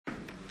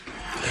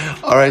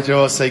All right,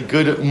 Joel, say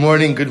good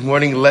morning.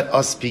 Let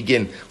us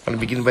begin. I want to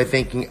begin by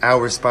thanking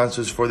our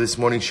sponsors for this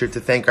morning. Sure to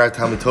thank our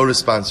Talmud Torah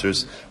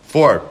sponsors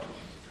for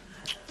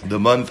the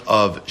month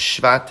of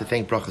Shvat, to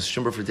thank Brachas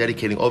Strimber for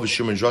dedicating all the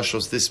Shumer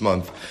Joshos this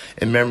month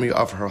in memory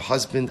of her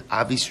husband,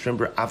 Avi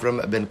Strimber,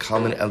 Avram ben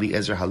Kalman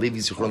Eliezer Halevi,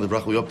 Zichron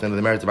Lebrach. We open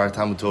the merit of our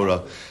Talmud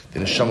Torah, the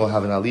Neshama will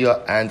have an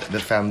Aliyah, and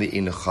the family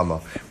in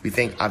Nechama. We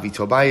thank Avi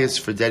Tobias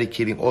for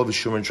dedicating all the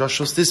Shumer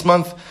Joshos this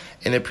month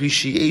in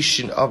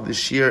appreciation of the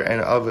Shir and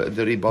of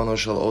the Ribono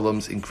Shel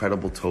Olam's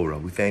incredible Torah.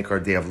 We thank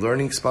our Day of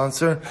Learning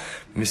sponsor,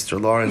 Mr.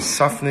 Lawrence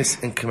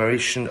Safnis, in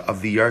commemoration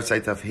of the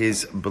yahrzeit of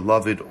his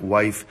beloved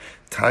wife,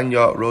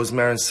 Tanya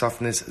Rosemary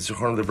Safnis,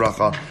 Zichron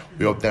Lebracha.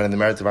 We hope that in the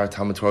merit of our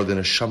Talmud Torah, the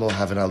Neshama will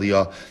have an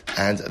Aliyah,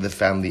 and the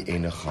family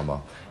in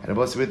Nechama. And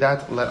with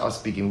that, let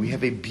us begin. We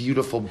have a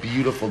beautiful,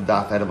 beautiful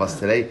daf ahead of us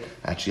today.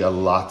 Actually, a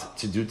lot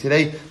to do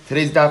today.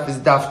 Today's daf is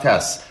daf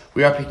tes.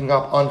 We are picking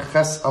up on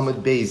Ches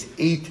Amud Beis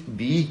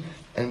 8b,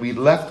 and we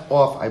left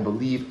off, I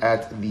believe,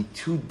 at the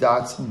 2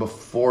 dots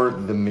before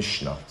the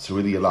Mishnah. So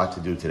really a lot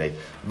to do today.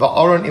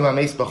 Va'aron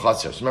imameis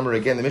b'chaser. So remember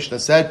again, the Mishnah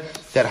said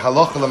that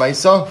halacha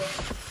l'maisa,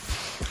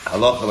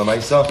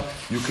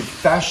 you could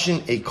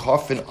fashion a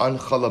coffin on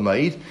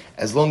Chalamayid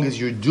as long as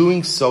you're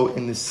doing so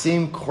in the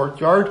same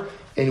courtyard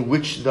in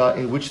which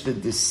the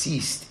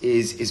deceased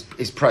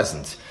is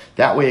present.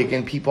 That way,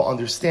 again, people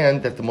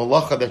understand that the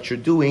malacha that you're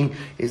doing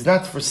is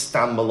not for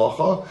stam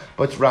malacha,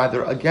 but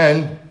rather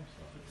again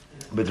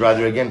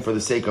for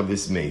the sake of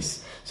this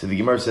mace. So the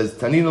Gemara says,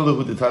 Tanina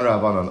lehu d'tan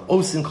Rabbanan,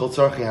 osin kol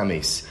tzarchei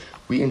hameis.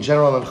 We, in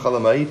general, on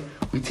Chalamayid,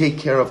 we take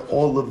care of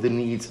all of the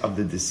needs of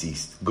the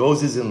deceased.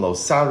 Gozes in lo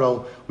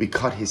saro, we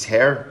cut his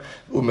hair.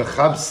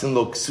 Umechabs in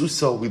lo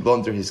ksuso, we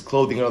launder his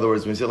clothing. In other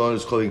words, when we say launder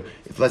his clothing,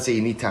 if let's say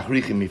you need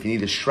tachrichim, if you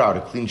need a shroud,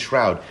 a clean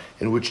shroud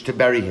in which to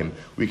bury him,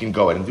 we can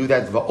go ahead and do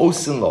that.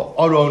 Va'osin lo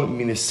aron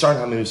minisar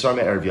ha'minusar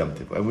me'erev Yom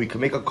Tov. And we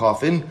can make a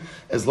coffin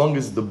as long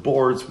as the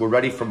boards were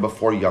ready from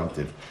before Yom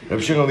Tov.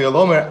 Rabbi Shimon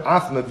Gamliel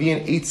af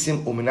mavian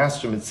eitzim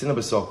u'minastrim etzina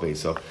b'soch beis.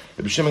 So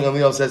Rabbi Shimon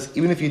Gamliel says,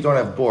 even if you don't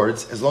have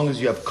boards, as long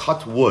as you have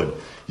cut wood,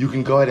 you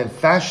can go ahead and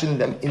fashion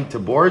them into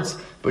boards,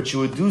 but you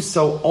would do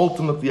so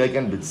ultimately,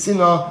 again,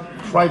 b'tzina,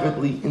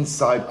 privately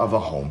inside of a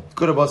home.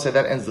 Good Abba said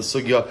that ends the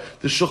sugya.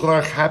 The Shulchan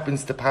Aruch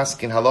happens to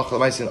paskin halacha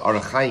l'mais in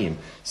Arachayim,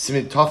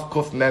 Simin Tov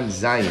Kuf Mem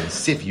Zayin,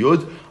 Sif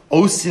Yud,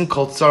 Osin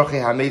Kol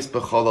Tzarchei Hameis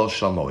B'Chalal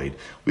Shamoid.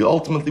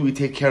 We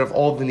take care of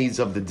all the needs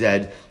of the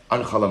dead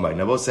on Chalamayid.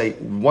 Now, I will say,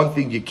 one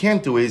thing you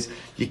can't do is,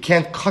 you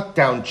can't cut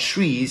down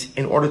trees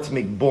in order to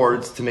make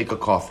boards to make a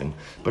coffin.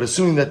 But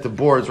assuming that the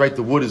boards,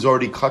 the wood is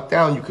already cut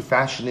down, you could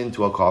fashion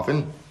into a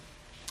coffin.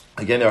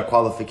 Again, there are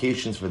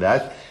qualifications for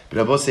that. But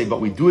I will say, but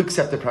we do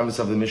accept the premise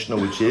of the Mishnah,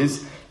 which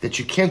is that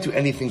you can't do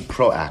anything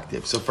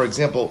proactive. So, for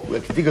example, I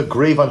can dig a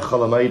grave on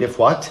Chalamayid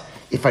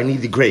if I need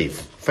the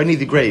grave.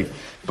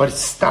 But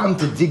it's time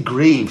to dig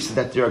graves so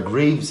that there are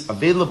graves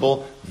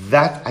available,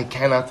 that I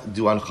cannot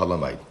do on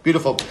Chalamayid.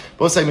 Beautiful.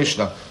 Bosai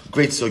Mishnah,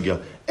 great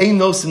sugya. Ein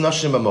nosim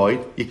nashim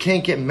amoid. You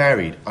can't get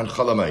married on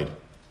Chalamayid.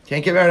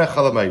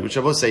 Which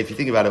I will say, if you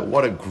think about it,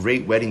 what a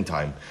great wedding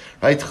time,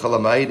 right?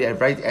 Chalamayid,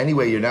 right?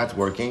 Anyway, you're not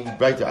working,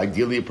 right?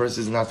 Ideally, a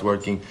person is not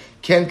working.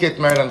 Can't get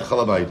married on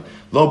Chalamayid.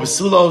 Lo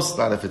besulos,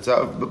 not if it's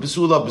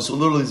besula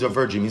literally is a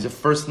virgin, means a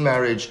first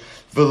marriage.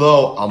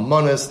 Velo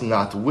almanas,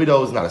 not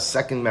widows, not a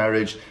second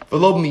marriage.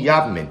 Velo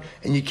miyabmin,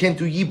 and you can't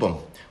do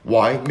yibum.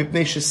 Why?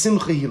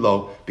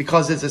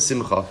 Because it's a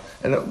simcha.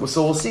 And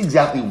so we'll see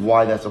exactly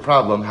why that's a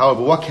problem.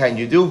 However, what can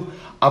you do?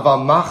 Ava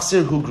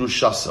machzir hu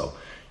grushaso.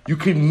 You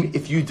could,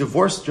 if you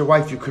divorced your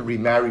wife, you could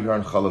remarry her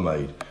on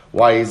Chalamayid.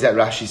 Why is that?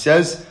 Rashi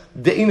says,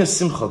 De'ina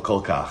simcha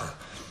kol kach.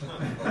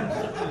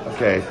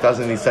 Okay, it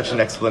doesn't need such an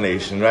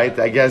explanation, right?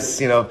 I guess,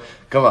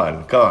 come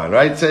on,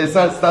 right? So it's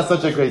not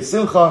such a great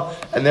simcha,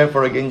 and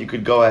therefore, again, you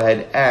could go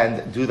ahead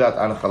and do that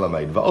on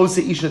Chalamayid.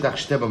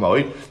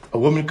 A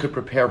woman could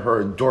prepare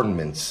her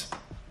adornments.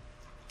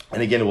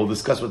 And again, we'll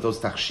discuss what those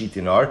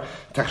tachshitin are.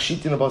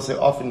 Tachshitin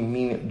often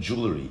mean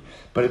jewelry.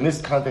 But in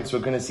this context, we're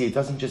going to see it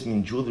doesn't just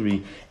mean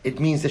jewelry. It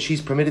means that she's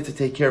permitted to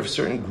take care of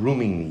certain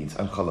grooming needs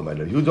on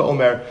Chalamayid. Yehuda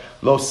Omer,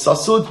 lo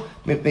sasud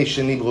mipnei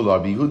sheni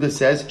b'chular. Yehuda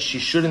says she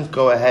shouldn't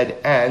go ahead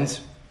and,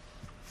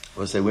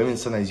 women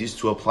sometimes used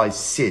to apply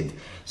sid,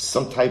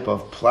 some type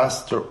of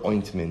plaster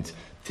ointment,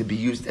 to be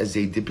used as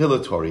a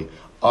depilatory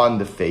on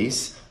the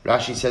face.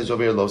 Rashi says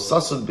over here, lo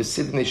sasud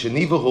b'sid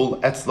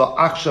neshenivahul etzla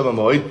achshav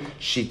amoid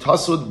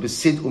shitasud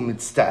b'sid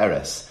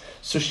umitzta'eres.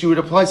 So she would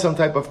apply some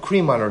type of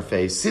cream on her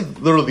face. Sid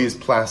literally is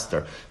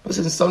plaster. But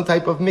it's some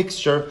type of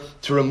mixture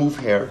to remove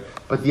hair.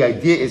 But the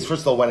idea is,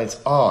 first of all, when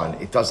it's on,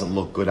 it doesn't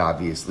look good,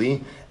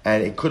 obviously.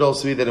 And it could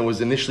also be that it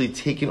was initially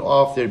taken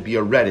off, there'd be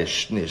a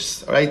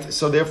redishness, right?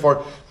 So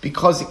therefore,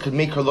 because it could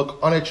make her look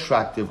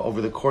unattractive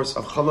over the course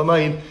of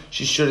Chalamayid,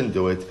 she shouldn't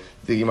do it.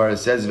 The Gemara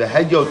says,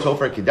 "V'hedyo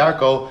tofer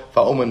kidarko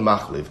va'omen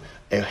machliv."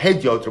 A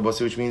hedyot,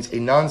 which means a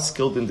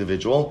non-skilled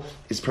individual,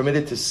 is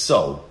permitted to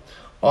sew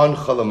on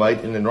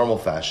Chalamayid in a normal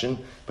fashion.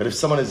 But if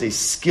someone is a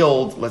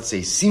skilled, let's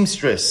say,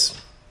 seamstress,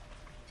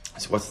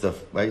 So what's the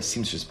right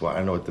seamstress? I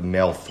don't know what the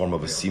male form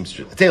of a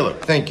seamstress. Tailor.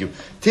 Thank you.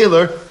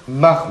 Tailor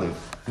machliv.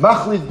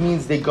 Machliv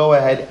means they go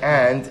ahead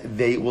and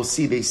they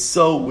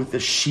sew with a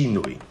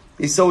shinui.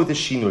 They sew with a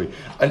shinui,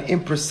 an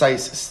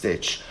imprecise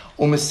stitch.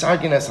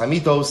 Umisargin as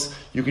hamitos,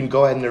 you can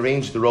go ahead and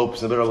arrange the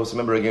ropes.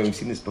 Remember again, we've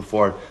seen this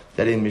before,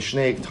 that in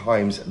Mishnaic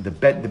times, the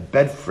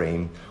bed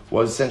frame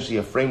was essentially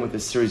a frame with a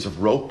series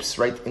of ropes,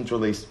 right,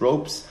 interlaced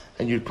ropes,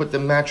 and you'd put the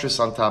mattress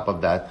on top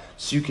of that,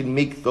 so you can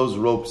make those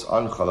ropes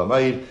on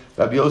Chalamayid.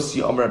 Rabbi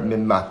Yossi Omer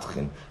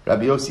Mimatchin.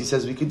 Rabbi Yossi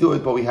says we could do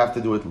it, but we have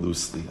to do it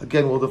loosely.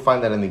 Again, we'll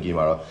define that in the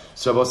Gemara.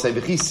 So Rabbi say,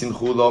 V'chi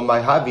simchu lo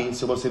my havi.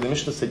 So Rabbi say, the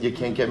Mishnah said you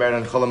can't get married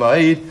on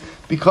Chalamayid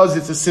because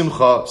it's a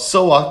simcha.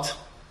 So what?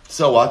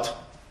 So what?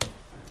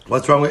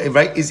 What's wrong with it,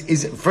 right?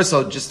 Is first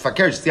of all, just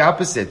fakir, just the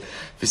opposite.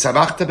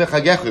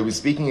 We're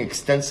speaking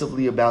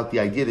extensively about the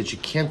idea that you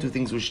can't do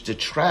things which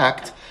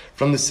detract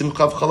from the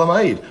simcha of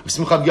Chalamayid, of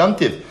simcha of Yom.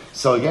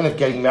 So again, if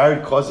getting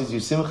married causes you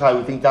simcha, I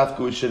would think that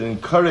we should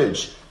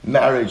encourage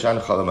marriage on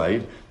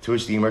Chalamayid. To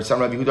which the Gemara says,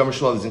 Rabbi Yehuda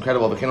Mishloach is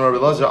incredible. Rabbi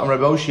Elazar,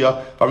 Rabbi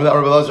Oshia, Rabbi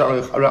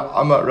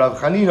Elazar, Rabbi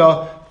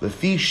Chanina,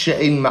 lefi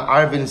she'ein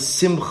ma'arvin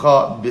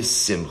simcha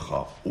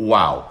b'simcha.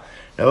 Wow.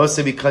 Now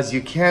also because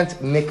you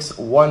can't mix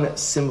one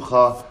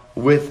simcha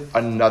with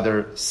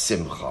another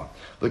simcha.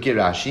 Look at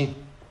Rashi.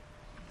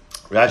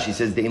 Rashi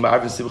says, "De'im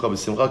arvin simcha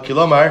b'simcha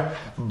kilomar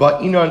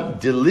ba'inon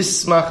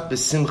delismach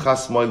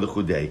b'simchas moy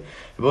lechudei."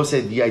 We both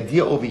said the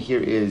idea over here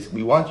is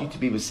we want you to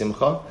be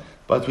b'simcha,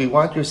 but we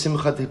want your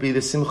simcha to be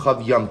the simcha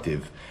of Yom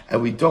Tiv,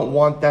 and we don't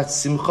want that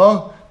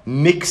simcha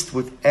mixed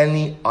with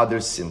any other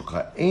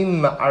simcha.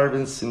 Ein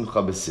ma'arvin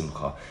simcha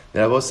b'simcha.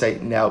 Then I will say,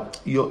 now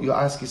you'll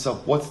ask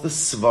yourself, what's the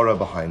svara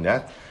behind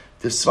that?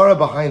 The svara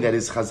behind that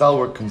is Chazal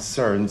were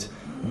concerned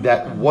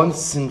that one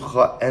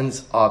simcha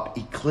ends up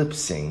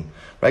eclipsing,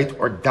 right,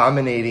 or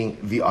dominating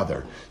the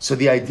other. So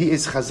the idea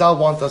is Chazal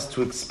want us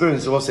to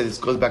experience, I will say this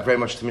goes back very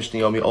much to Mishnah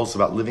Yomi also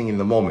about living in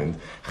the moment.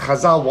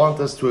 Chazal want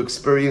us to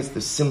experience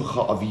the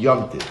simcha of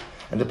Yom Tiv.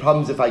 And the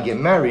problem is if I get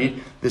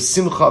married, the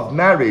simcha of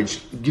marriage,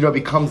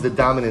 becomes the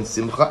dominant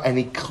simcha and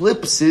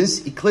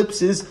eclipses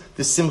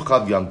the simcha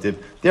of Yom Tiv.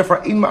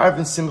 Therefore, in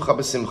ma'arvin simcha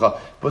b'simcha.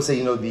 But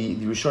say, the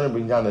Rishonim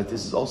bring down that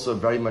this is also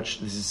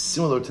this is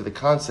similar to the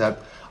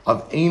concept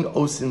of ein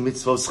osin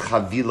mitzvos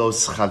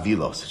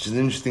chavilos, which is an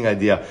interesting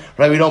idea,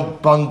 right? We don't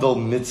bundle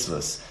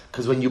mitzvahs.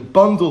 Because when you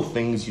bundle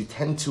things, you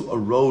tend to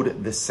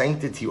erode the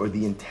sanctity or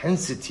the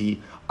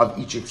intensity of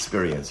each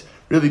experience.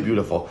 Really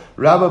beautiful.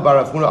 Rabba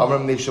Barafuna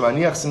Amram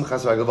Neshemaniach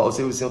Simchas Ragava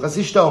Osei Simchas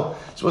Ishto.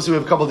 Supposed to we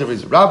have a couple of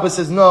differences. Rabba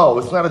says no,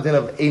 it's not a din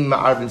of ein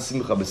ma'arvin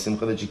simcha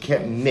b'simcha that you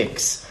can't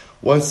mix.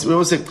 Once we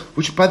always say,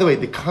 which by the way,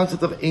 the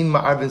concept of ein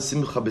ma'arvin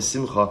simcha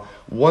b'simcha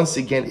once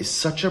again is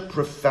such a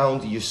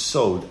profound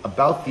yesod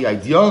about the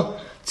idea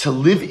to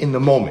live in the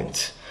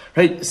moment,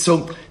 right?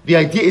 So the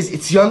idea is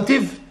it's Yom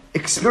Tiv,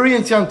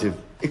 experience Yom Tiv.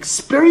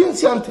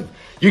 Experience Yom Tiv.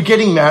 You're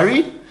getting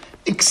married,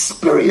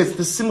 experience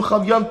the simcha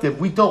of Yom Tiv.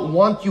 We don't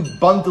want you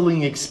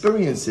bundling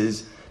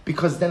experiences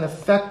because then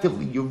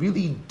effectively you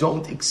really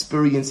don't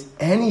experience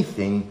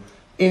anything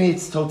in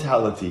its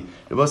totality.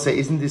 I will say,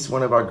 isn't this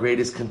one of our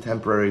greatest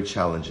contemporary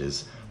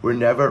challenges? We're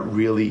never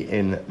really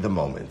in the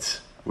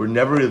moment. We're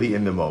never really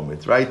in the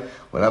moment, right?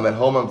 When I'm at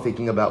home, I'm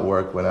thinking about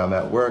work. When I'm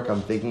at work,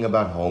 I'm thinking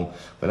about home.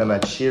 When I'm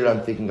at shir,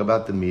 I'm thinking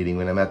about the meeting.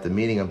 When I'm at the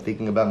meeting, I'm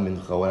thinking about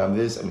mincha. When I'm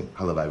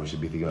halavai, we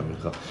should be thinking about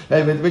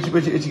mincha.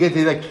 But you get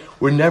to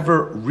we're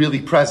never really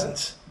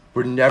present.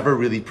 We're never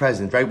really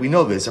present, right? We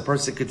know this. A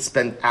person could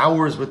spend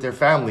hours with their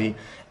family,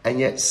 and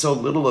yet so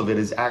little of it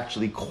is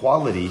actually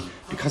quality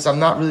because I'm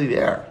not really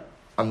there.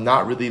 I'm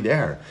not really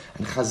there.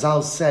 And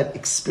Chazal said,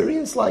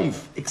 experience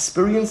life,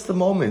 experience the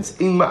moments.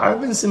 In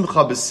ma'arvin simcha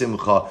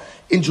b'simcha.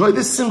 Enjoy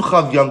the simcha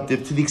of Yom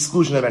Tiv to the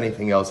exclusion of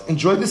anything else.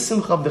 Enjoy the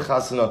simcha of the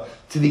chasana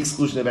to the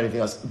exclusion of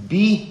anything else.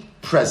 Be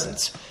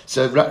present.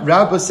 So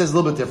Rabbah says a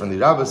little bit differently.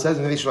 Rabbah says,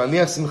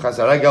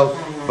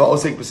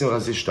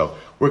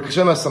 we're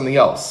concerned about something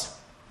else.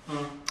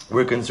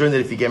 We're concerned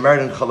that if you get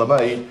married in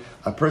Chalamayid,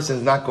 a person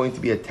is not going to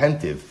be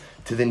attentive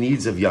to the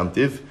needs of Yom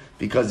Tiv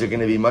because they're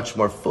going to be much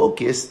more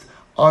focused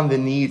on the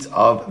needs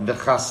of the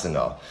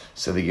chasana.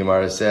 So the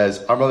Gemara says,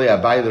 Amarle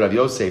Abai Rav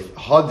Yosef,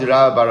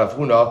 Hadira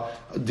Barafuna,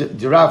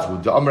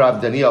 Diravu, the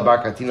Amrav Daniel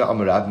Bar Katina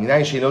Amrav,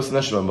 Minayin Sheinos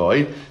Nashma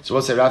Moed. So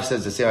what Rav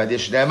says the same idea,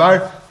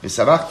 Shneimar,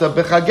 V'samachta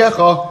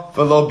B'chagecha,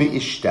 V'lo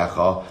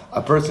B'ishtecha.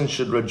 A person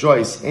should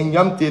rejoice in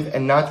Yom Tiv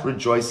and not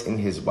rejoice in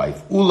his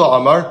wife. Ula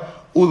Amar,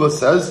 Ula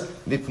says,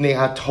 Nipnei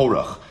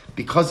HaTorach,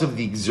 because of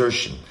the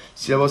exertion.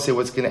 So I will say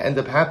what's going to end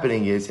up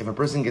happening is if a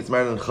person gets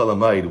married in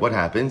Chalamayid, what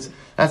happens?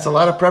 That's a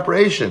lot of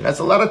preparation. That's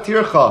a lot of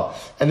tircha.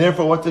 And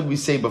therefore, what did we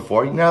say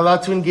before? You're not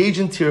allowed to engage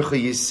in tircha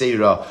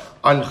yiseira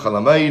on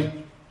Chalamayid.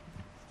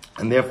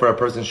 And therefore, a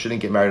person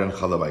shouldn't get married on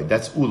Chalamayid.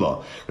 That's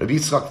Ula. Rabbi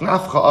Yitzchak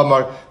Nafcha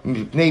Amar,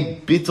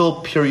 Mipnei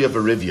Bittul Pirya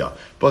Verivya.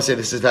 Both say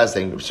this is that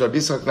thing. So Rabbi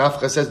Yitzchak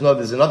Nafcha says, no,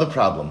 there's another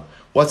problem.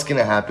 What's going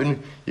to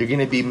happen? You're going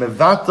to be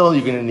mevatel,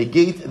 you're going to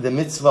negate the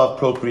mitzvah of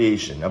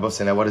procreation. Now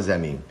what does that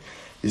mean?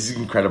 This is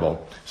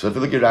incredible. So if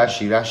you look at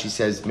Rashi, Rashi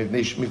says,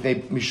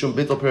 Mishum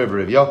bittul peri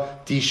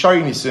v'rivya,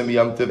 Tishari nisum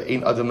b'yam tov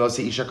ein adam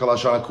nosei isha kol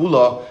hashana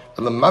kula,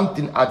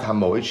 elamamtin ad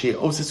hamoed,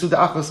 she'osesu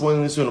da'achas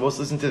mo'in nisun.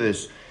 Listen to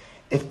this.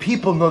 If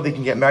people know they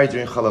can get married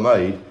during Chol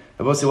HaMoed,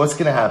 we'll say, what's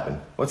going to happen?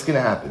 What's going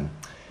to happen?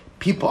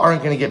 People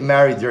aren't going to get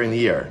married during the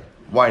year.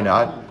 Why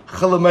not?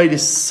 Chol HaMoed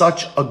is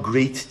such a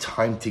great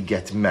time to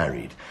get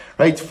married.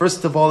 Right?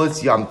 First of all,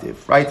 it's Yom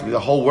Tiv. Right? The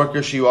whole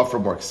worker should you off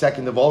from work.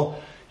 Second of all,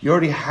 you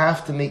already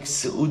have to make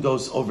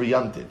seudos over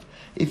Yom Tiv.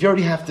 If you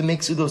already have to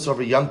make seudos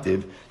over Yom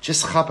Tiv,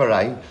 just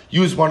chaparayim,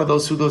 use one of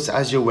those seudos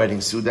as your wedding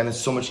suit, then it's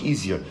so much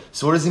easier.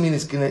 So what does it mean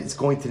it's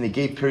going to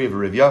negate period of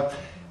Rivya?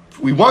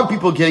 We want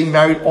people getting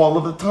married all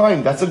of the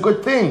time. That's a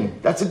good thing.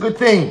 That's a good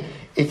thing.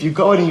 If you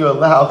go in and you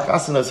allow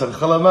chasanas on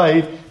Chol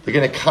HaMoed, they're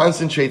going to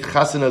concentrate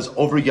chasanas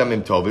over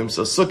Yamim Tovim.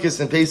 So Sukkot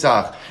and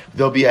Pesach,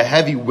 there'll be a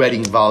heavy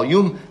wedding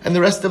volume, and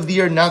the rest of the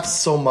year, not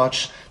so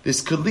much. This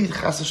could lead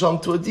chas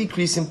v'shalom to a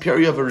decrease in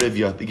period of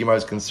Arivia, the Gemara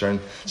is concerned.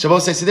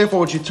 Shabbos says, so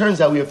therefore, what it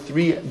turns out, we have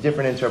three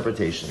different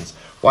interpretations.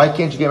 Why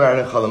can't you get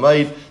married in Chol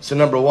HaMoed? So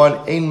number one,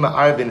 ein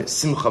ma'arvin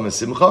simcha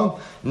mesimcha.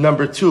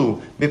 Number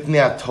two,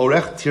 mipnei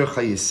torech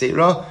tircha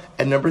yiseira.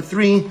 And number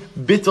three,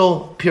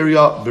 bittul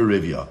pirya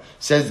v'rivya.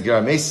 Says the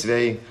Gemara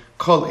Meisvei,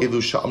 kol elu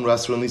sha'am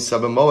rasrun lisa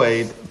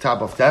b'moed,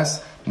 top of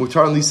test,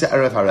 mutar lisa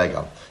erev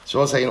haregal.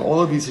 So I'll say in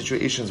all of these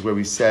situations where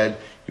we said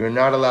you're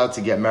not allowed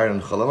to get married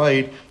on Chol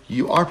HaMoed,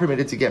 you are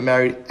permitted to get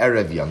married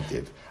erev Yom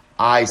Tiv.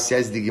 I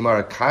says the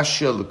Gemara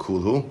kasha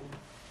l'kulhu.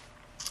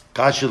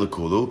 Kasha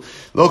l'kulu,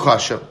 lo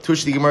kasha, to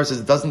which the Gemara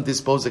says doesn't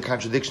dispose a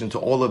contradiction to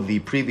all of the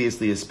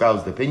previously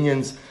espoused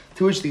opinions,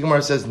 to which the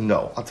Gemara says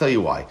no. I'll tell you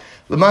why.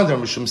 L'mandar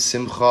mishum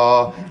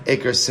simcha,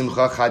 eker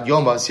simcha chad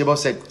yoma.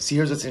 See,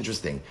 here's what's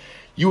interesting.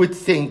 You would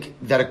think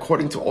that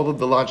according to all of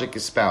the logic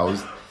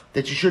espoused,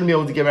 that you shouldn't be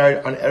able to get married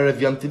on Erev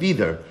Yom Tov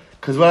either.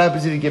 Because what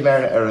happens if you get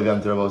married on Erev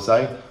Yom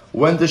Tov,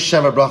 when does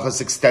Sheva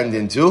Brachas extend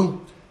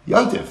into?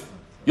 Yom Tov.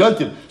 Yom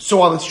Tiv. So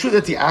while it's true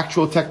that the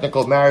actual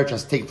technical marriage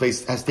has taken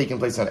place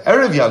on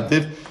Erev Yom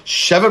Tiv,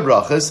 Sheva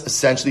Brachas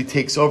essentially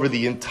takes over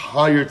the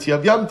entirety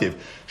of Yom Tiv.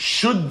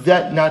 Should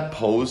that not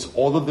pose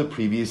all of the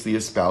previously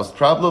espoused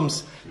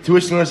problems? To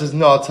which the Gemara says,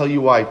 no, I'll tell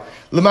you why.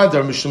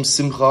 L'madar mishum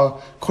simcha.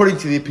 According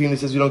to the opinion, it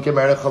says we don't get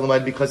married at Chol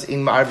HaMoed because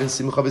in ma'arvin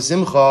simcha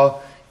v'simcha,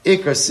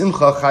 ikar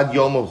simcha chad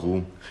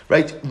yomahu.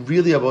 Right?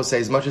 Really, I will say,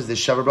 as much as the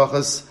Sheva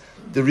Brachas,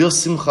 the real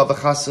simcha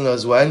v'chasana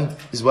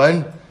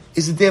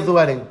is the day of the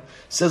wedding.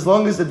 So as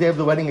long as the day of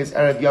the wedding is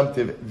Erev Yom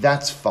Tiv,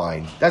 that's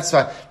fine. That's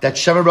fine. That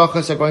Sheva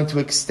Brachos are going to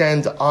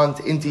extend on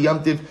into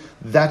Yom Tiv,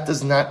 that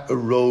does not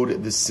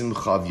erode the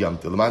Simcha of Yom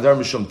Tiv. The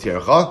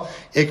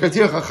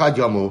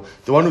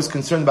one who's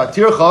concerned about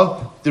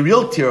Tircha, the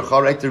real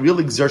Tircha, right, the real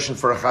exertion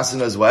for a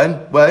Chasana is when?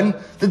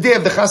 The day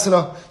of the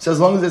Chasana. So as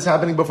long as it's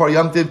happening before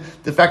Yom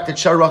Tiv, the fact that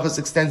Sheva Brachos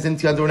extends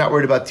into Yom Tiv, we're not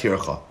worried about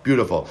Tircha.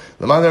 Beautiful.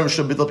 And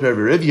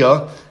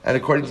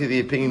according to the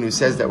opinion who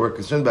says that we're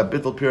concerned about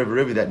Bittul Pir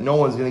V'Rivya, that no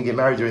one's going to get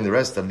married during the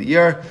rest of the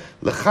year,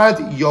 L'chad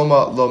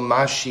Yoma Lo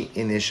Mashi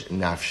Inish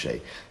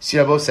Nafshe. See,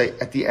 I both say,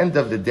 at the end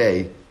of the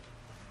day,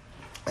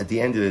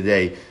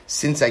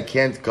 since I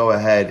can't go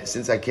ahead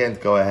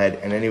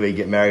and anyway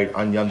get married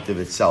on Yom Tov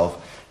itself,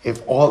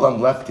 if all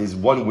I'm left is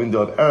one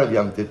window of Erev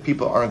Yom Tov,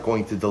 people aren't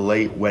going to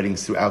delay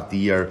weddings throughout the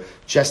year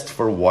just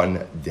for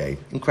one day.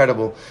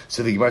 Incredible.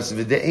 So the Gemara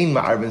says, "V'de'ein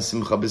ma'arvin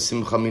simcha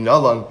b'simcha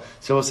minalan."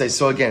 So we'll say,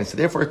 so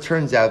therefore it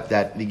turns out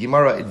that the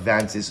Gemara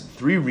advances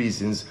three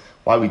reasons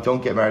why we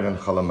don't get married on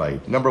Chol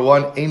HaMoed. Number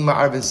one, ein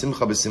ma'arvin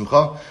simcha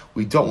b'simcha.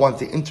 We don't want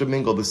to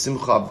intermingle the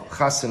simcha of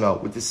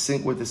chasana with the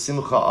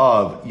simcha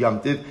of Yom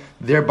Tiv,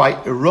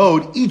 thereby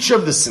erode each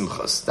of the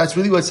simchas. That's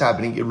really what's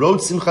happening. Erode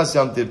simchas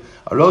Yom Tiv,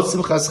 erode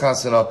simchas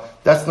chasana.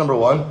 That's number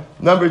one.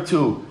 Number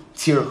two,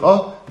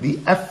 tircha, the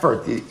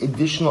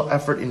additional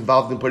effort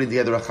involved in putting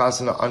together a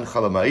chasana on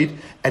Chol HaMoed.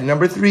 And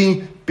number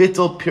three,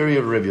 bittul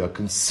pirya v'rivya,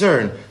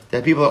 concern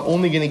that people are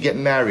only going to get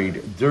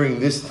married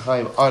during this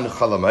time on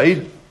Chol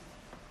HaMoed,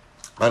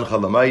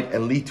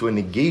 and lead to a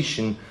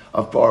negation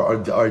of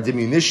our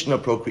diminution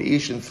of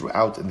procreation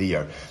throughout the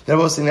year. Now, I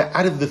was saying that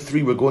out of the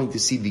three, we're going to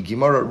see the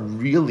Gemara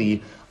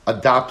really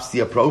adopts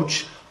the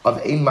approach of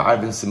ein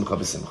ma'arvin simcha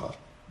b'simcha.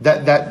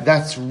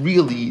 That's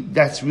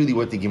really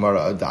what the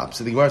Gemara adopts.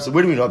 So the Gemara says,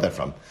 where do we know that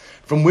from?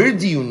 From where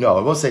do you know?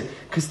 I will say,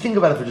 because think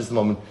about it for just a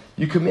moment.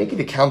 You can make it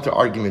a counter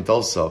argument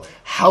also.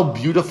 How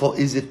beautiful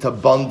is it to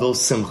bundle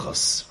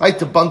simchas, right?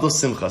 To bundle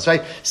simchas,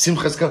 right?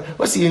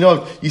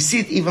 Simchas, you see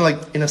it even like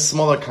in a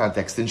smaller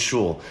context in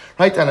shul,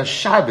 right? On a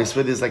Shabbos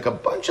where there's like a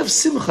bunch of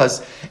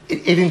simchas,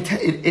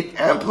 it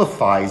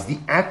amplifies the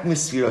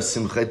atmosphere of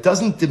simcha. It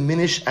doesn't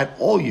diminish at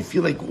all. You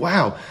feel like,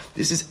 wow,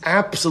 this is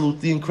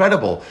absolutely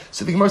incredible.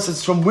 So the Gemara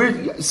says,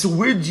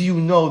 where do you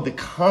know the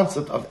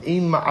concept of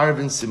ein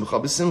ma'arvin simcha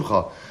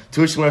b'simcha?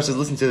 To which the Gemara says,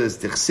 listen to this.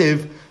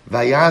 Tichsiv,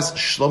 vayaz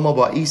shlomo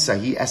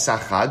ba'isahi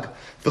esachag,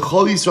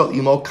 v'chol Yisrael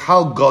imo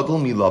kal gadol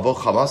milavo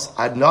chamas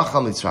ad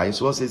nachal mitzrayim.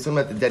 So it's talking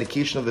about the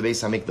dedication of the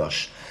Beis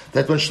HaMikdash.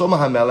 That when Shlomo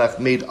HaMelech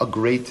made a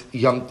great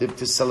Yom Tiv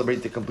to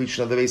celebrate the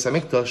completion of the Beis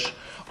HaMikdash,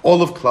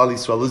 All of Klal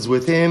Yisrael is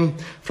with him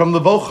from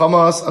Levo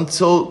Hamas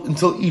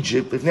until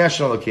Egypt. If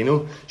national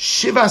Lokenu,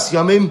 Shivas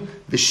Yamim,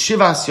 the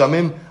Shivas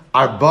Yamim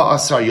Arba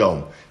Asar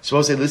Yom. So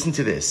I'll say, listen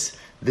to this.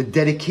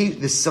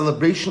 The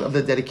celebration of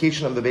the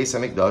dedication of the Beis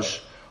Hamikdash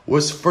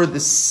was for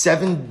the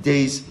 7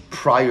 days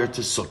prior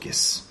to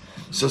Sukkot.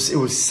 So it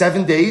was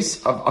 7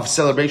 days of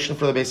celebration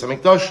for the Beis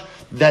Hamikdash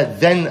that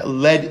then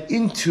led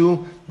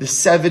into the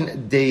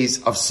 7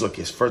 days of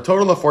Sukkot, for a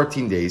total of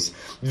 14 days.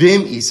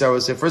 V'im Isa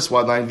was the first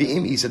one line.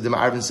 V'im Isa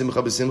dema'arvin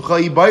simcha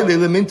b'simcha yibai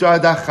le'lemintra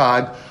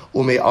adachad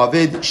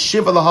ume'avid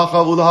shiva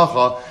lahacha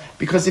u'lahacha.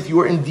 Because if you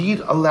were indeed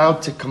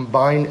allowed to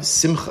combine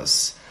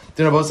simchas,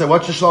 then Rabbi said,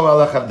 what should Shlomo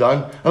Melech have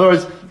done? In other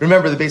words,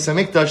 remember the Beis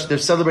Hamikdash, they're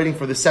celebrating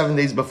for the 7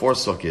 days before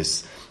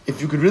Sukkot.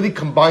 If you could really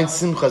combine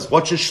simchas,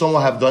 what should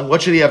Shlomo have done?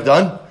 What should he have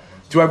done?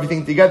 Do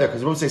everything together.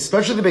 Because Rabbi say,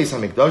 especially the Beis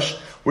Hamikdash,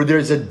 where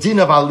there's a din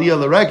of aliyah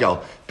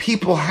l'regel,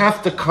 people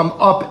have to come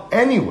up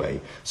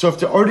anyway. So if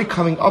they're already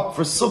coming up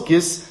for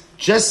Sukkot,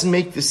 just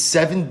make the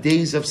 7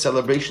 days of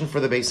celebration for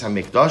the Beis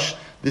Hamikdash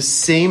the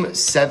same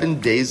 7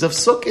 days of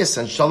Sukkot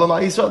and Shalom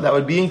Yisrael. That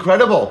would be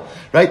incredible,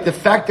 right? The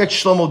fact that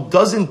Shlomo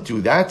doesn't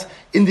do that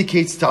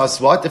indicates to us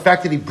what? The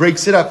fact that he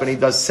breaks it up and he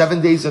does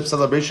 7 days of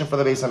celebration for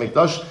the Beis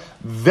Hamikdash,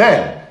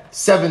 then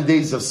 7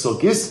 days of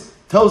Sukkot,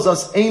 tells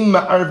us Ein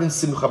Ma'arvin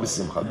Simcha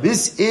B'Simcha.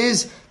 This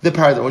is the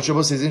paradigm, which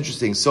Rabbi says is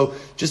interesting. So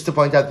just to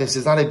point out, this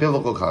is not a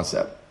biblical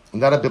concept.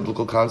 Not a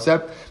biblical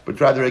concept, but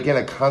rather, again,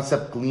 a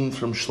concept gleaned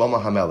from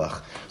Shlomo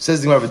HaMelech.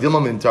 Says the Gemara,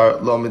 V'dilma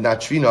mintar lo minat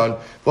shvinon.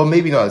 Well,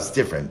 maybe not, it's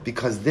different.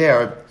 Because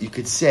there, you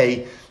could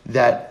say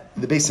that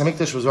the Beis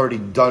HaMikdash was already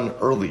done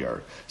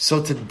earlier.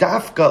 So to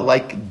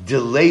dafka,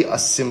 delay a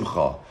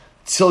simcha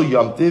till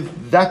Yom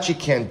Tiv, that you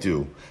can't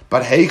do.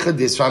 But heicha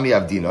disrami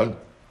avdinon.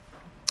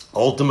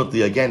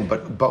 Ultimately, again,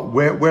 but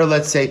where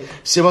let's say,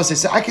 so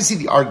I can see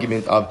the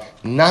argument of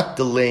not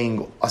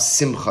delaying a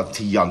simcha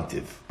to Yom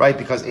Tiv, right?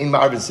 Because ein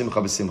ma'arvin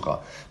simcha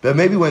b'simcha. But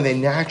maybe when they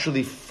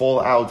naturally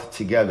fall out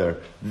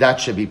together, that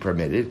should be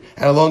permitted.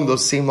 And along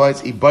those same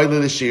lines,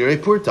 ibayla l'shirei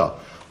purta.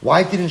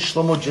 Why didn't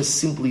Shlomo just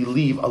simply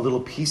leave a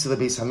little piece of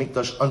the Beis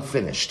Hamikdash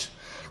unfinished?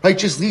 Right?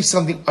 Just leave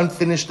something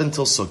unfinished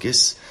until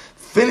Sukkot,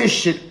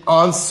 finish it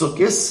on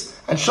Sukkot,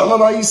 and Shalom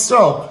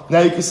Yisrael.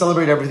 Now you can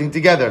celebrate everything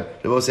together.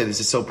 They will say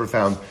this is so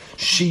profound.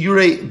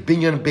 Shiurei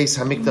binyan Beis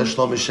Hamikdash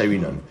lo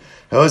mishayrinan.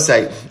 They will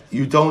say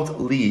you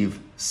don't leave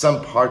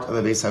some part of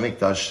the Beis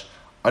Hamikdash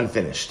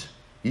unfinished.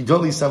 You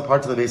don't leave some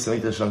part of the Beis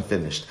Hamikdash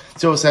unfinished.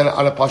 So we'll say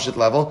on a pashut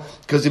level,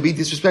 because it'd be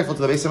disrespectful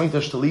to the Beis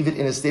Hamikdash to leave it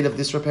in a state of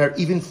disrepair,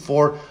 even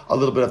for a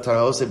little bit of time.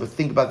 I will say, but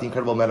think about the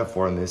incredible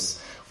metaphor in this.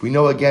 We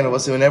know again,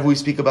 whenever we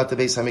speak about the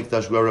Beis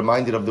Hamikdash, we are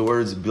reminded of the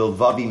words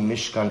Bilvavi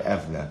Mishkan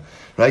Evne.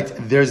 Right?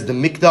 There's the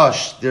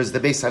Mikdash, there's the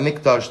Beis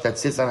Hamikdash that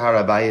sits on Har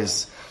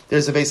Habayis.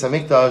 There's a Beis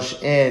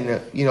Hamikdash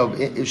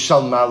in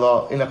Shal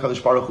Mala, in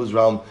HaKadosh Baruch Hu's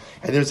realm,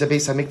 and there's a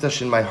Beis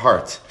Hamikdash in my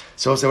heart.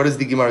 So what does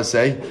the Gemara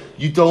say?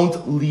 You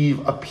don't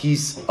leave a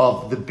piece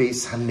of the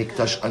Beis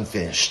Hamikdash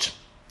unfinished.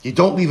 You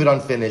don't leave it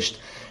unfinished.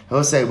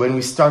 He'll say, when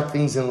we start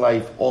things in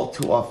life, all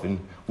too often,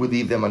 we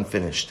leave them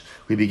unfinished.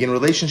 We begin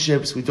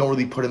relationships, we don't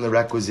really put in the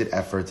requisite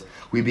effort.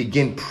 We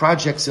begin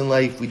projects in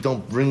life, we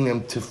don't bring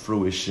them to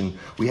fruition.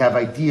 We have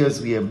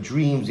ideas, we have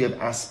dreams, we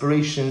have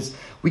aspirations.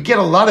 We get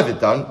a lot of it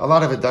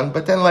done,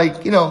 but then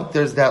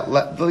there's that,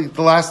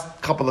 the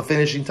last couple of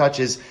finishing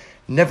touches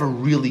never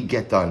really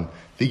get done.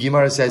 The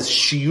Gemara says,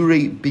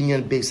 Shiurei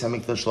binyan Beis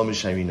Hamikdash lo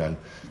mishayrinan.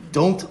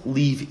 Don't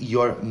leave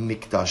your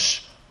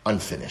mikdash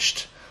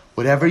unfinished.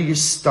 Whatever you're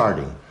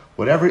starting,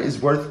 whatever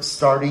is worth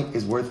starting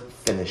is worth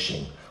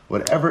finishing.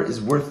 Whatever is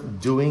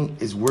worth doing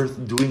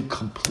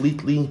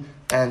completely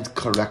and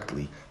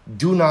correctly.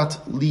 Do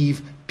not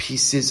leave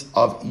pieces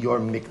of your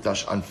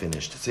mikdash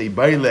unfinished. Say,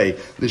 Baile,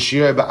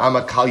 l'shir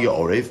ba'ama kal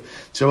ya'orev.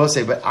 So I will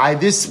say, but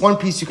this one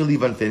piece you can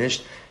leave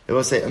unfinished. It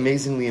will say,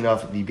 amazingly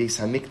enough, the Beis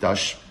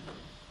Hamikdash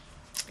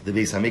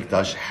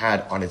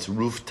had on its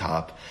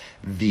rooftop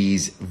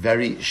these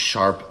very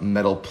sharp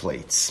metal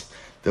plates.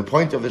 The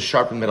point of the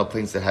sharpened metal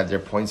plates that had their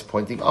points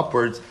pointing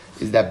upwards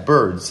is that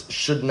birds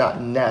should not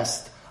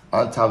nest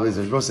on top of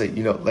this. We'll say,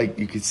 like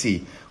you could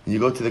see, when you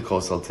go to the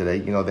Kosel today,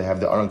 they have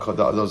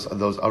those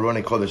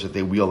Aronei Kodesh that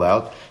they wheel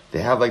out.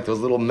 They have those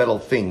little metal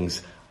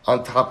things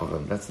on top of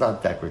them. That's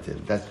not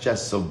decorative. That's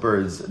just so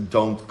birds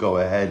don't go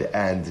ahead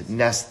and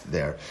nest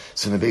there.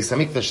 So in the Beis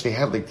Hamikdash, they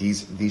have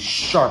these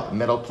sharp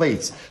metal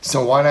plates.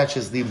 So why not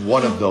just leave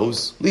one of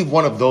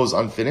those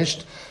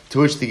unfinished? To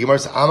which the Gemara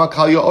says, "Ama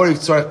kal ya'orif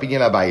tzorech binyan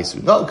habayis."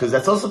 No, because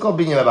that's also called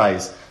binyan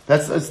habayis.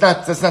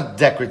 That's not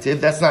decorative.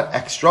 That's not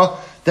extra.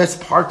 That's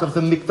part of the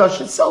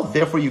mikdash itself.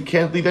 Therefore, you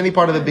can't leave any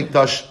part of the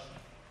mikdash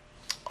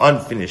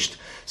unfinished.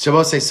 So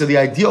we'll say,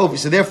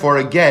 therefore,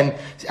 again,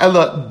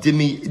 ella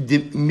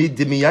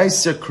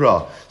dimiyaiser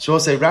kra. So we'll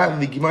say, rather,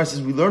 the Gemara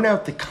says, we learn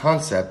out the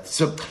concept.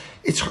 So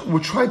we're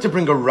trying to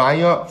bring a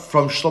raya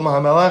from Shlomo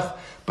HaMelech,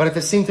 but at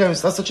the same time,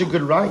 it's not such a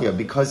good raya,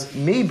 because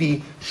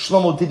maybe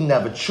Shlomo didn't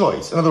have a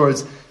choice. In other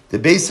words, the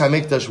Beis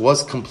HaMikdash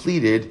was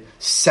completed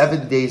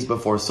 7 days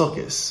before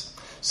Sukkot.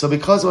 So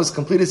because it was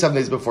completed 7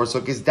 days before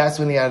Sukkot, that's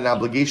when he had an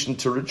obligation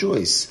to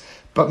rejoice.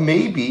 But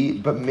maybe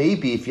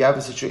if you have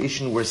a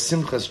situation where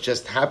simchas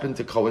just happen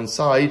to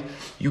coincide,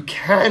 you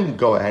can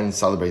go ahead and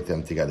celebrate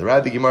them together.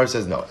 Right? The Gemara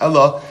says no.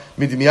 Ella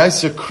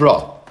midmiyaisa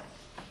kra.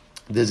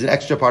 There's an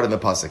extra part in the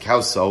pasuk.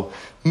 How so?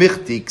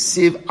 Michti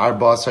ksiv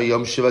arbas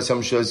hayom shivas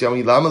yom shivas yom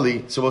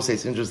ilamali. So we'll say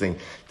it's interesting.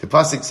 The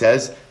pasuk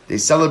says they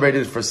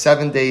celebrated for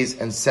 7 days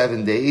and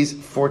 7 days,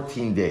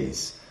 14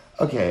 days.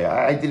 Okay,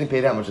 I didn't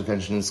pay that much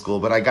attention in school,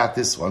 but I got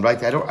this one, right?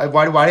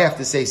 Why do I have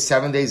to say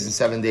 7 days and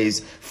 7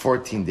 days,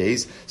 14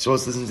 days? So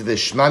let's listen to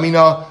this.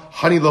 Shmamina,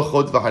 hani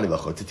lochod v'hani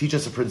lochod. To teach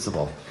us a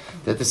principle.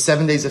 That the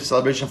 7 days of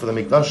celebration for the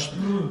Mikdash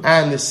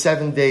and the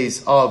 7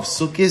 days of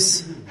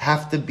Sukkot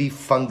have to be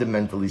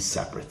fundamentally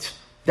separate.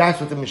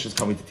 That's what the Mishnah is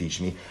coming to teach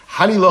me.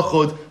 Hani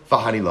lochod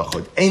v'hani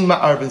lochod. Ein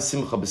ma'ar ben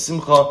simcha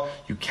b'simcha.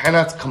 You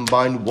cannot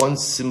combine one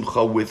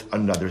simcha with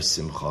another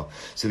simcha.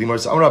 So the Gemara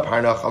says, Amar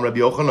Parnach, Amar Rabbi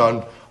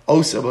Yochanan,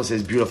 Osa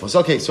says beautiful. So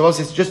okay, so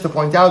Osa says, just to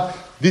point out,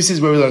 this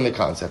is where we learn the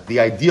concept. The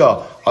idea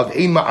of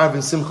Ein Ma'ar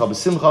ben Simcha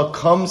b'Simcha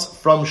comes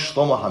from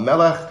Shlomo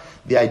HaMelech.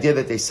 The idea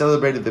that they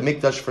celebrated the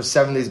Mikdash for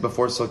 7 days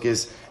before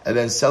Sukkot, and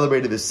then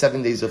celebrated the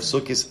 7 days of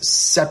Sukkot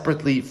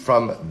separately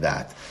from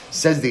that.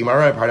 Says the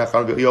Gemara,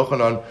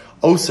 Yochanan,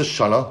 Osa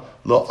Shana,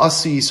 Lo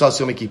Asu Yisrael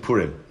Yom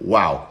Kippurim.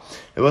 Wow.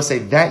 It will say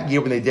that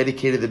year when they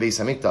dedicated the Beis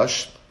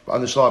HaMikdash,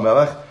 under Shlomo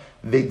HaMelech,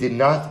 they did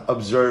not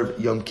observe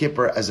Yom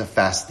Kippur as a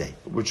fast day,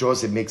 which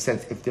also makes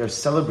sense if they're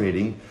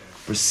celebrating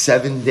for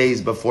 7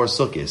 days before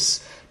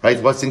Sukkot,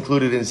 right? What's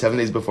included in 7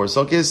 days before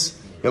Sukkot?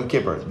 Yom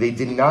Kippur. They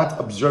did not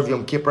observe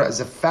Yom Kippur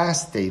as a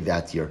fast day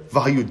that year.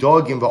 And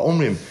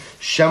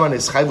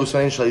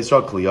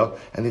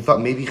they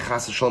thought maybe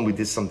Chas v'Shalom we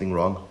did something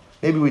wrong.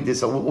 Maybe we did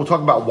something. We'll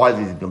talk about why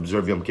they didn't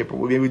observe Yom Kippur.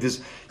 Maybe we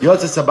just We'll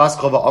say,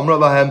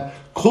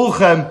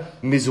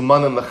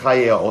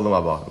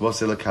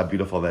 look how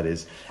beautiful that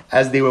is.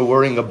 As they were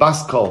wearing a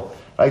baskol,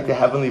 right? The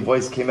heavenly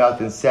voice came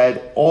out and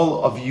said,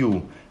 all of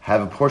you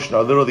have a portion,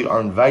 or literally are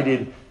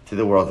invited to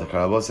the world.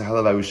 We'll say,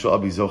 I wish I'll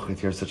be zochet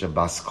here, such a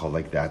baskol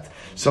like that.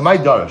 So my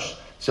darash.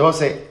 So I'll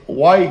say,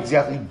 why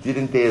exactly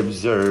didn't they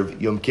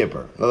observe Yom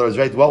Kippur? In other words,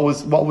 right? What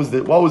was the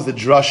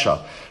drasha?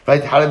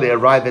 Right? How did they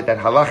arrive at that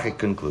halachic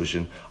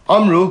conclusion?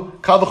 Amru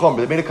kal v'chomer.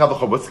 They made a kal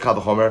v'chomer. What's the kal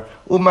v'chomer?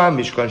 Uma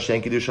mishkan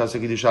shen kidushas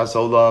kidushas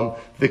olam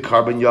the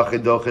carbon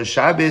yachid doche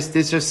Shabbos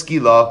tisher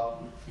skila.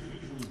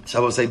 So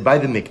I will say by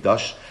the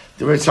mikdash.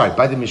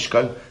 By the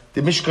mishkan.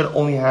 The mishkan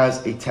only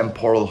has a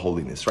temporal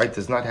holiness, right?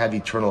 Does not have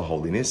eternal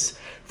holiness.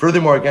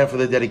 Furthermore, again, for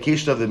the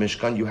dedication of the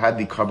mishkan, you had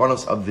the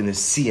karbanos of the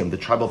Nesiim, the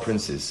tribal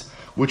princes,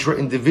 which were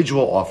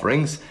individual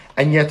offerings,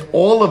 and yet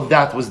all of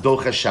that was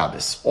doche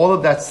Shabbos. All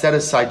of that set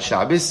aside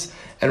Shabbos.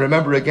 And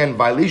remember again,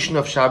 violation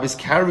of Shabbos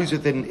carries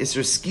with it an Isser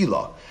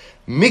Skila.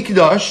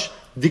 Mikdash,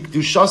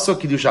 dikdushaso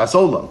kidushas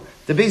olam.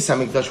 The Beis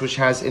HaMikdash, which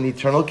has an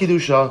eternal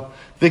kedusha,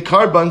 the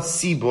karban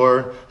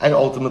sibor, and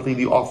ultimately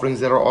the offerings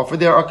that are offered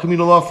there are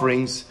communal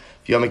offerings.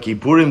 Yom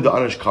Kippurim, the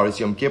Anish Karis,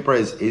 Yom Kippur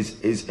is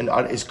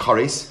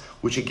Karis,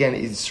 which again,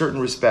 in certain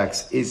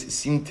respects,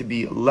 seem to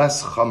be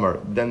less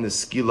chamer than the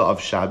skila of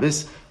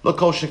Shabbos.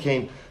 L'kol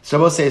shekain. So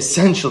I will say,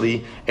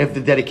 essentially, if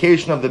the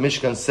dedication of the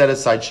Mishkan set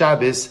aside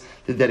Shabbos,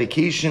 the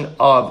dedication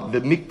of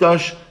the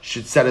Mikdash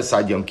should set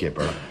aside Yom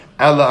Kippur.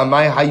 Ella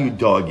amai hayu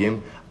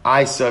dogim.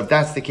 So if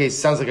that's the case,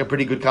 sounds like a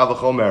pretty good kal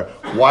v'chomer.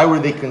 Why were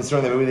they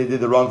concerned that maybe they did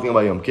the wrong thing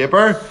about Yom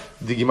Kippur?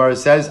 The Gemara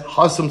says,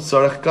 Hasum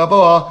tzorech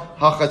gavoa,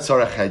 hachat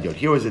tzorech hedyot.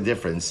 Here was the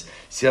difference.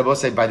 See, I will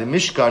say, by the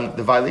Mishkan,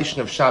 the violation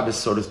of Shabbos,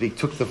 so to speak,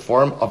 took the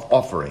form of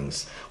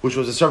offerings, which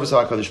was the service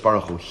of HaKadosh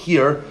Baruch Hu.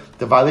 Here,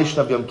 the violation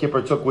of Yom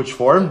Kippur took which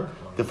form?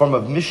 The form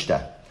of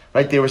Mishtah.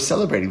 Right? They were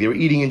celebrating. They were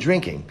eating and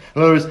drinking.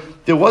 In other words,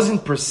 there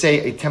wasn't per se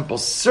a temple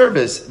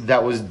service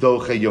that was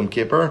Doche Yom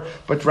Kippur,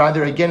 but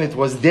rather, again, it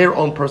was their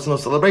own personal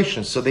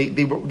celebration. So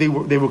they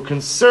were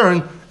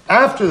concerned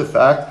after the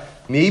fact,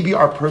 maybe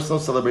our personal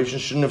celebration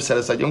shouldn't have set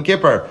aside Yom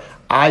Kippur.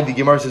 The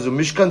Gemara says,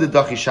 Mishkan the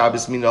Dachi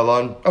Shabbos min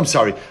alon. I'm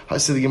sorry.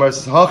 So the Gemara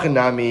says,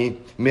 Hachanami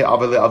me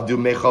avale avdu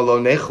mechalo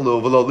nechlu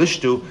v'lo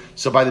lishtu.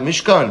 So by the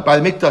Mishkan, by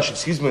the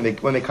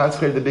Mikdash, when they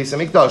consecrated the Beis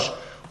HaMikdash,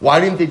 why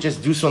didn't they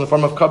just do so in the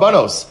form of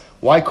karbanos?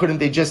 Why couldn't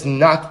they just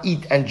not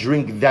eat and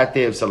drink that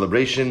day of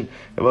celebration?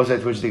 The website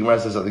to which the Gemara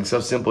says something so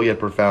simple yet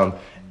profound.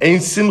 Ein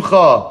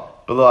simcha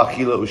b'lo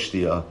achila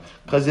ushtia.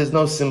 Because there's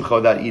no simcha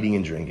without eating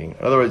and drinking.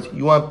 In other words,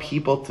 you want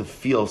people to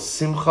feel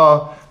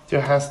simcha,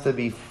 there has to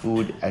be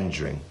food and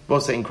drink.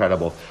 Both say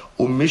incredible.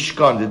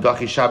 Umishkan the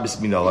dachi Shabbos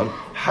minalan.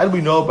 How do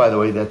we know, by the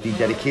way, that the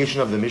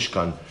dedication of the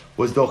Mishkan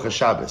was docha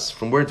Shabbos?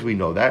 From where do we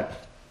know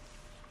that?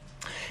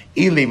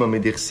 Maybe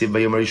because the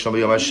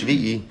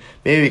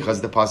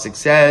pasuk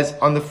says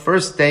on the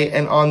first day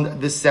and on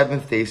the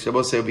seventh day. So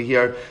we'll say over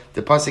here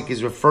the pasuk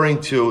is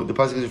referring to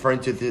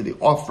the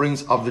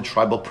offerings of the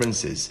tribal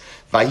princes.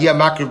 That's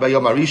Nachshon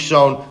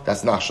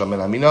ben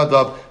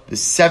Aminadab. The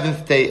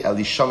seventh day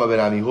Elishama ben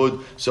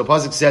Amihud. So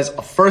pasuk says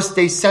a first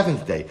day,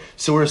 seventh day.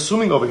 So we're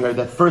assuming over here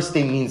that first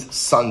day means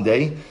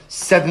Sunday,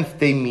 seventh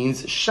day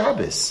means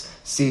Shabbos.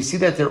 So you see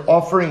that they're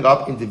offering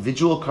up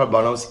individual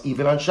karbanos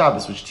even on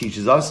Shabbos, which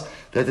teaches us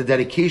that the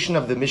dedication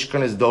of the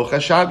Mishkan is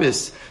Docha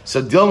Shabbos.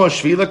 So Dilma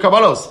Shvila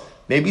Karbanos.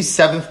 Maybe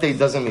seventh day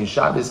doesn't mean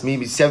Shabbos.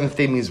 Maybe seventh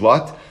day means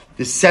what?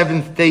 The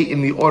seventh day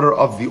in the order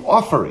of the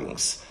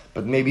offerings.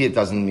 But maybe it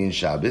doesn't mean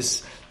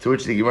Shabbos. To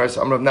which the Gemara says,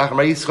 Amar Nachman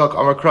Bar Yitzchak,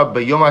 Amar Krab,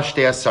 Bayom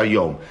Ashtei Asar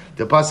Yom.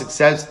 The pasuk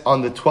says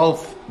on the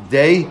 12th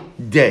day.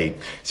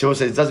 So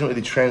it doesn't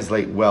really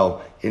translate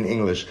well in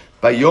English.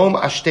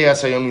 Bayom Ashtei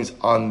Asar Yom means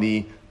on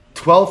the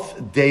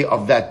 12th day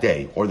of that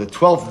day, or the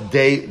 12th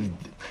day,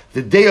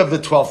 the day of the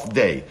 12th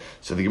day.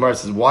 So the Gemara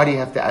says, why do you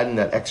have to add in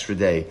that extra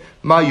day?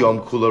 Ma Yom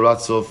Kula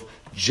Ratzov.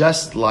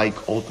 Just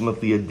like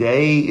ultimately a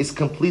day is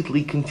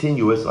completely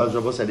continuous, as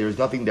Rabbi said, there is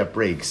nothing that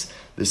breaks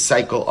the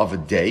cycle of a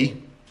day.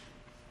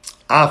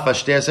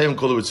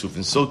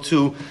 And so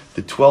too,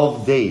 the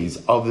 12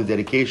 days of the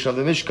dedication of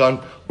the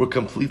Mishkan were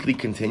completely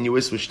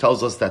continuous, which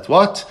tells us that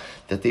what?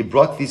 That they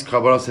brought these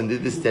karbanos and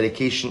did this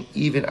dedication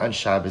even on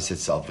Shabbos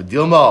itself. Maybe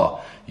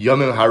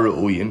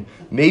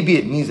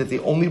it means that they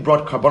only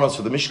brought karbanos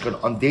for the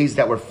Mishkan on days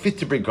that were fit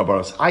to bring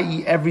karbanos,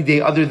 i.e. every day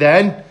other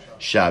than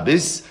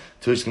Shabbos.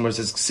 To which the Gemara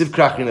says, Ksiv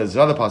Krachin, there's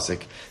another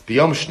pasuk.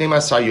 B'yom shneim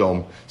asar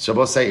yom. So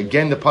Rabbi say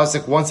again, the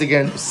pasuk once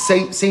again,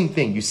 same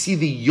thing. You see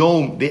the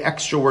yom, the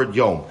extra word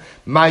yom.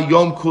 Ma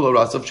yom kula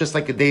ratzuf, just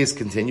like a day is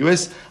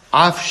continuous.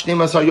 Af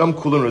shneim asar yom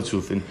kulun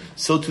ratzufin.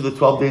 So to the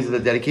 12 days of the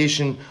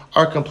dedication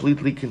are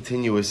completely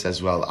continuous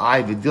as well.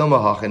 Ay v'dilma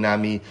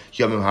hachanami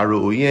yomim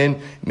haru'uyin.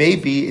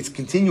 Maybe it's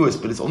continuous,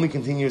 but it's only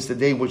continuous the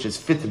day which is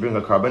fit to bring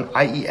a carbon,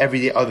 i.e.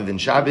 every day other than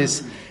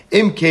Shabbos.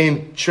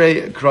 Imkein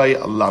trei kroy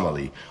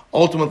lamali.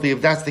 Ultimately,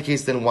 if that's the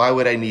case, then why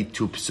would I need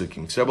two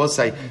pesukim? So I will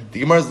say, the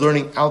Gemara is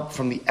learning out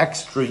from the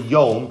extra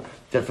yom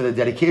that for the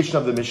dedication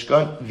of the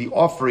Mishkan, the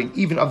offering,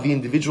 even of the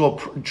individual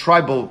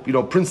tribal,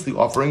 princely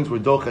offerings, were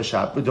Docha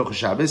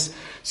Shabbos.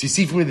 So you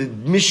see from the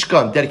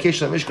Mishkan,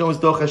 dedication of the Mishkan was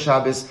Docha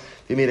Shabbos.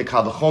 They made a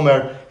Kal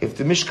V'chomer. If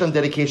the Mishkan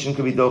dedication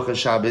could be Docha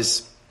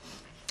Shabbos,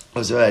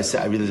 I realized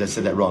I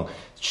said that wrong.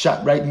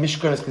 Right,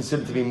 Mishkan is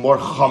considered to be more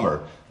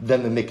chomer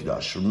than the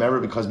Mikdash. Remember,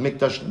 because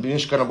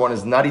Mishkan number 1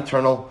 is not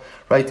eternal,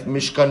 right?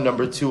 Mishkan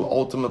number 2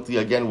 ultimately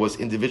again was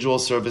individual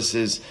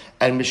services,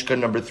 and Mishkan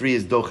number 3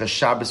 is Docha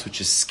Shabbos, which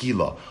is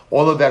Skila.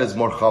 All of that is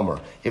more chomer.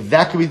 If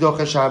that could be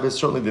Docha Shabbos,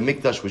 certainly the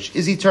Mikdash, which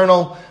is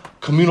eternal,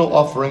 communal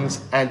offerings,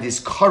 and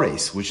this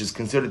kares, which is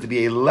considered to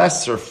be a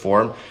lesser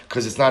form,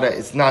 because it's not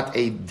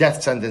a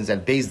death sentence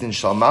at Beis Din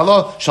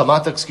Shalmata,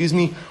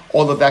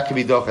 all of that can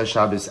be Docha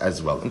Shabbos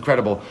as well.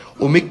 Incredible.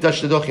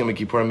 Umikdash Docha Yom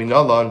Kippurim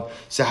Minalan.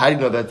 So how do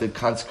you know that the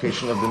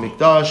consecration of the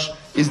Mikdash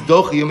is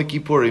Docha Yom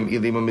Kippurim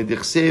Ilim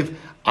Midichsev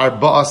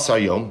Arba Asar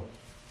Yom?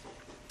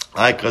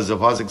 Because the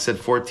Pasuk said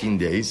 14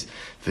 days.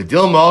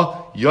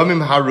 V'dilma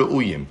Yomim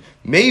HaRe'uyim.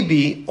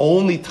 Maybe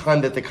only time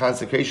that the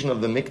consecration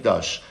of the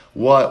Mikdash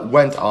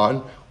went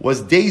on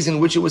was days in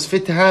which it was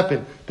fit to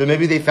happen. But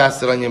maybe they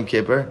fasted on Yom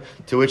Kippur,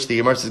 to which the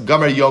Gemara says,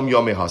 Gomer Yom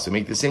Yom Yehasu.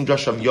 Make the same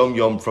drush of Yom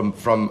Yom from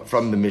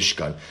the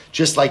Mishkan.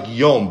 Just like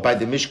Yom by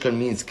the Mishkan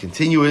means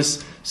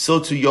continuous,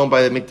 so too Yom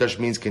by the Mikdash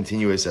means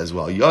continuous as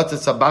well. So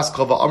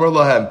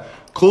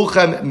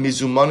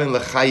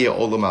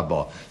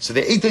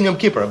they ate on Yom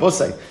Kippur, both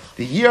sides.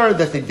 The year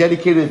that they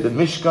dedicated the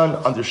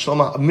Mishkan under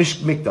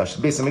Mikdash,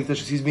 the base of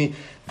Mikdash,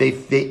 they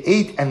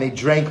ate and they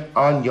drank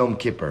on Yom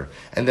Kippur.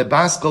 And the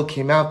Baskel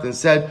came out and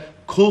said,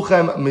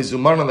 Kulchem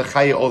mizuman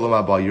lechaye olam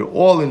haba. You're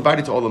all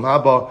invited to olam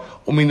haba.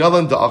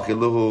 Uminalan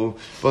da'achiluhu.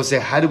 But say,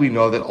 how do we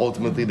know that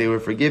ultimately they were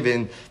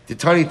forgiven?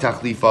 Titani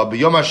tachlifa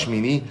b'yom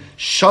hashmini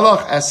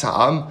shalach es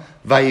ha'am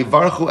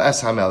vayivarchu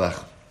es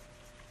hamelech.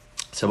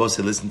 So we'll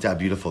say, listen to how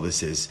beautiful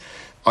this is.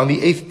 On the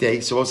 8th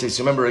day, so we'll say,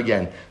 so remember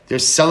again, they're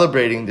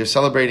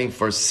celebrating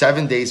for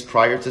 7 days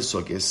prior to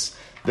Sukkot.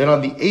 Then on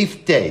the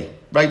 8th day,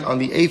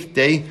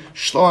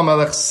 Shlomo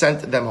HaMelech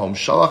sent them home.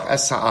 Shalach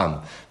es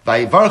ha'am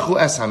vayivarchu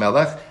es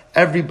hamelech.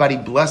 Everybody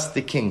blessed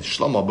the king,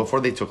 Shlomo, before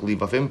they took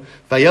leave of him.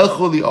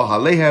 Vayelchu li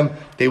ohalehem.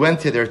 They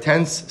went to their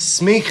tents.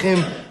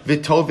 Smeichim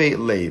v'tovei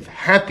leiv.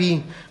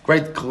 Happy,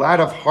 great, glad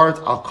of heart.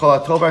 Al kol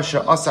hatova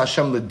she'asa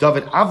Hashem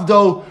leDavid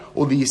avdo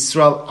u'li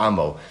Yisrael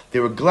amo. They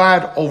were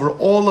glad over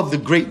all of the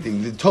great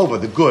things, the tova,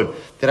 the good,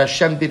 that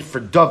Hashem did for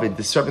David,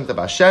 the servant of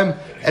Hashem,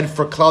 and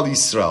for Klal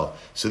Yisrael.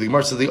 So the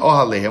Gemara says, the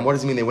ohalehem. What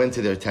does it mean they went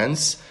to their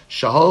tents?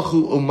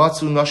 Shahalchu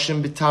umatzu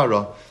nashim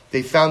b'tara.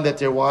 They found that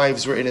their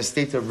wives were in a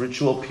state of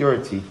ritual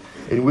purity,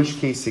 in which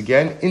case,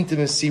 again,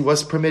 intimacy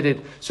was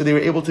permitted, so they were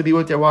able to be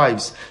with their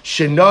wives.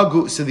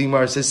 Shenagu, so the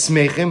Gemara says,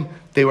 smechim,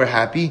 they were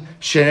happy.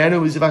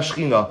 Shenanu is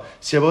vashchina.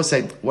 So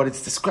said, what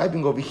it's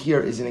describing over here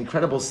is an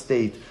incredible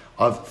state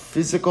of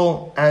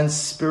physical and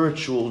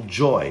spiritual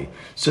joy.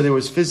 So there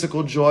was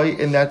physical joy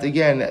in that,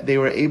 again, they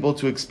were able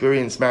to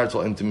experience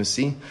marital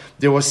intimacy.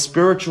 There was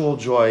spiritual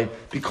joy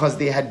because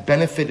they had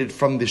benefited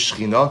from the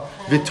Shechina.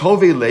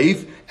 V'tovei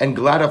leiv, and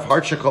glad of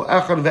heart, shekol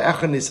echad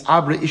ve'echad is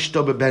abra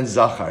ishto beben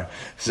zachar.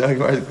 So he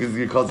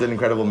calls it an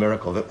incredible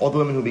miracle that all the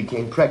women who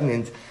became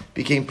pregnant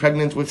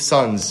with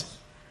sons.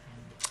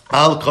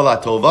 Al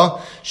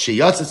kolatova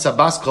sheyatzet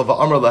sabaskol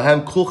va'amar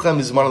lahem kulchem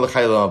mizman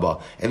l'chaylam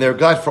haba. And they're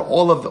glad for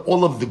all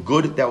of the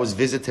good that was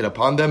visited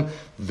upon them.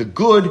 The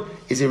good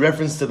is a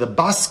reference to the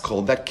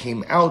baskol that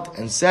came out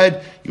and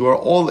said, you are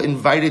all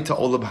invited to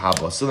Olam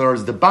Haba. So in other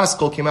words, the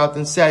baskol came out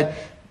and said,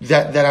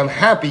 that I'm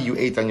happy you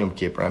ate on Yom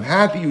Kippur. I'm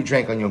happy you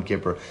drank on Yom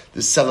Kippur.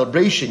 The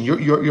celebration, your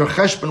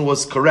cheshbon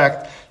was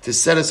correct to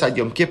set aside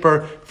Yom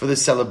Kippur for the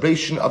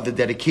celebration of the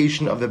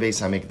dedication of the Beis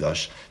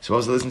HaMikdash. So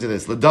also listen to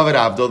this. L'David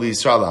Avdo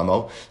Yisrael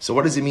Amo. So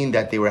what does it mean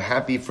that they were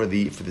happy for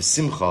the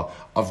simcha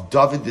of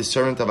David, the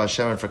servant of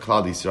Hashem, and for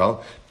Klal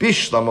Yisrael?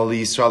 Bishlam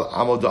Ali Yisrael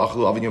Amo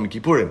Da'achlu Avin Yom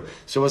Kippurim.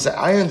 So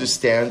I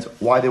understand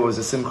why there was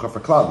a simcha for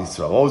Klal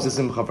Yisrael. What was the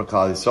simcha for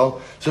Klal Yisrael?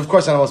 So of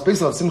course, the most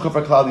basic of simcha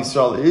for Klal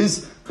Yisrael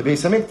is the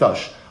Beis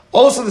HaMikdash.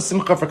 Also the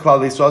simcha for Klal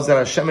Yisrael is that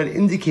Hashem had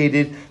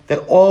indicated that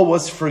all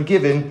was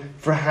forgiven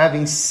for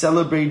having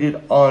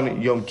celebrated on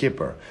Yom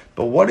Kippur.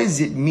 But what does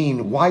it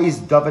mean? Why is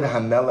David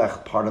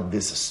HaMelech part of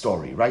this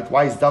story, right?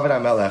 Why is David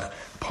HaMelech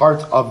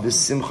part of the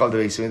simcha of the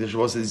Beis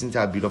HaMikdash? Listen to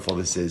how beautiful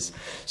this is.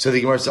 So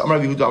the Gemara says, Amar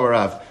Yehuda Amar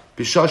Rav,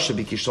 B'shasha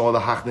b'kishno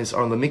lahachnis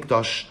aron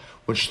lemikdash.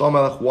 When Shlomo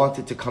Melech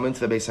wanted to come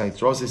into the Beis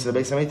HaMikdash, they said the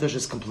Beis HaMikdash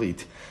is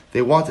complete.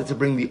 They wanted to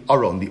bring the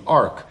Aron, the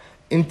Ark,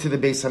 into the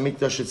Beis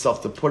HaMikdash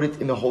itself, to put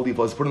it in the holy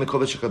place, put it in the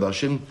Kodesh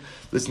HaKodashim.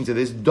 Listen to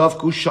this.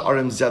 Davku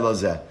sha'arim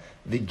zelazeh.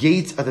 The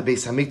gates of the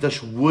Beis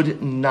HaMikdash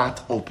would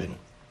not open.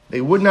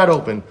 They would not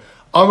open.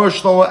 Amar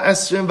Shlomo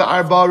esrim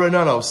v'arba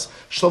renanos.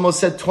 Shlomo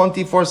said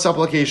 24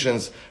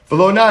 supplications.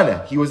 V'lo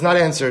nane. He was not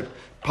answered.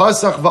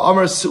 Pasach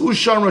v'amar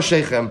su'usham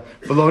roshechem.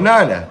 V'lo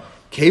nane.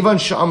 Kevan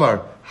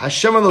sha'amar.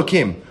 Hashem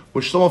Elokim.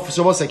 Which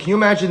Shlomo said, can you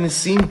imagine this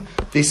scene?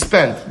 They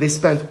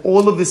spent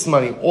all of this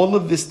money, all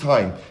of this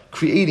time,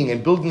 creating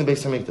and building the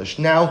Beis HaMikdash.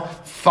 Now,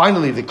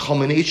 finally, the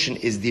culmination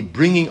is the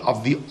bringing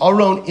of the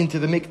Aron into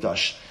the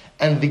Mikdash.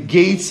 And the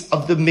gates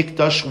of the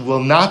Mikdash will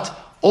not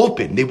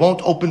open. They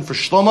won't open for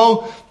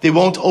Shlomo. They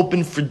won't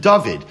open for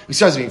David.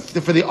 Excuse me,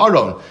 for the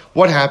Aron.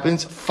 What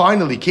happens?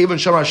 Finally, Kevan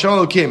Shamar Hashem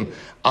Elokim,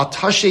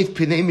 Atashef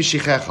Pnei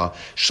Mishichecha.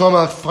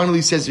 Shlomo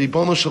finally says,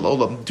 Ribono Shel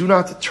Olam, do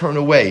not turn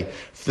away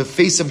the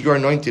face of your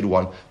anointed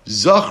one.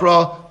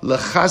 Zachra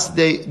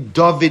lechasde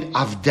David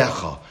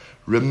avdecha.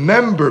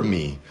 Remember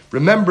me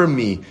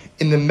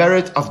in the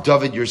merit of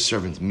David your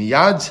servant.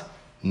 Miyad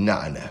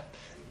na'aneh.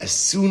 As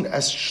soon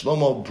as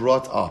Shlomo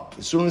brought up,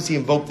 as soon as he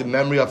invoked the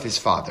memory of his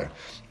father,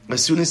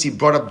 as soon as he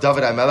brought up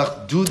David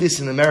HaMelech, do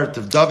this in the merit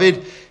of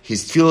David,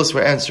 his tefillos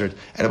were answered.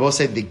 And Abba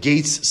said the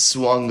gates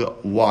swung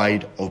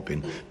wide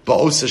open.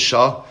 Ba'os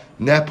Shah,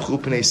 nepchu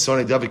pnei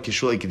sonei David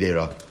kishulei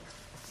kedera.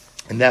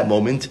 In that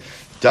moment,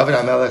 David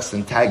HaMelech's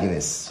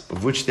antagonists,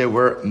 of which there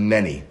were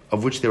many,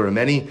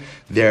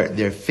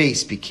 their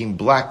face became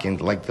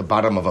blackened like the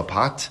bottom of a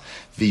pot.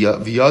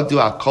 V'yadu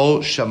akol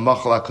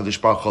shemachal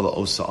HaKadosh Baruch Hu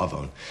la'osa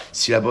avon.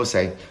 See, Rabbi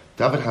say,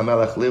 David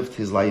HaMelech lived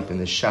his life in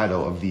the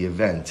shadow of the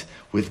event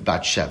with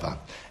Bathsheba.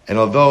 And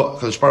although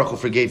HaKadosh Baruch Hu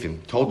forgave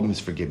him, told him his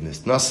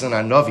forgiveness, Nasan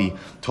HaNavi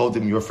told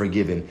him, you're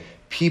forgiven,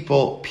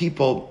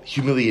 people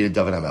humiliated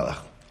David HaMelech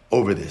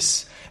over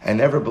this, and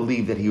never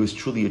believed that he was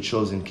truly a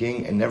chosen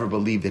king, and never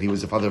believed that he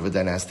was the father of a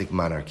dynastic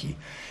monarchy.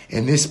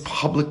 In this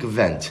public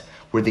event,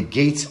 where the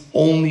gates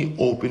only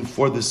opened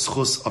for the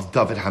schus of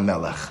David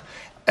HaMelech,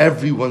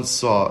 everyone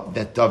saw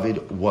that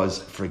David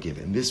was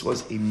forgiven. This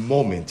was a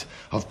moment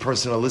of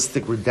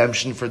personalistic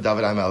redemption for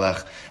David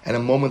HaMelech, and a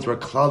moment where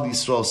Klal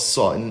Yisrael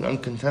saw, in an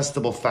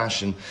uncontestable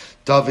fashion,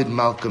 David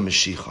Malka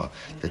Meshicha,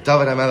 that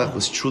David HaMelech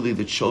was truly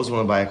the chosen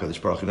one by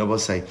HaKadosh Baruch Hu. And I will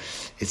say,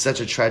 it's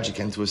such a tragic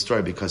end to a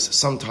story, because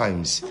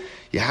sometimes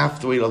you have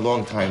to wait a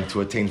long time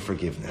to attain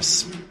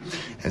forgiveness.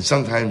 And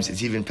sometimes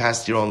it's even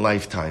past your own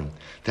lifetime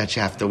that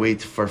you have to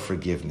wait for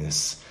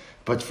forgiveness.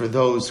 But for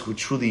those who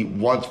truly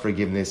want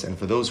forgiveness, and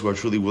for those who are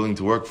truly willing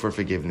to work for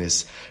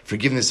forgiveness,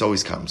 forgiveness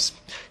always comes.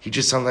 You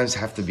just sometimes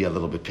have to be a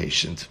little bit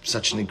patient.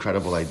 Such an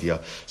incredible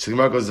idea. So the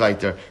Gemara goes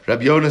weiter.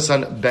 Rabbi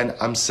Yonasan ben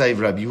Amsai,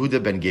 Rabbi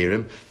Yehuda ben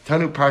Gerim,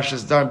 Tanu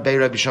Parshas Dar Bei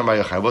Rabbi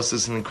Shammai Yochai. What's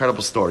this? An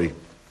incredible story.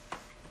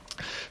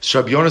 So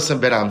Rabbi Yonasan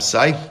ben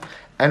Amsai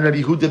and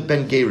Rabbi Yehuda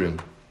ben Gerim.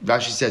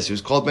 Rashi says he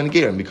was called ben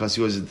Gerim because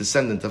he was a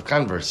descendant of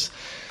Converse.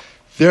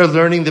 They're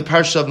learning the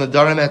Parsha of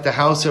Nadarim at the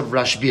house of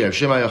Rashbi, Rav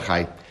Shema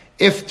Yochai.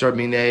 Iftar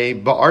minei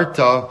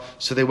ba'arta,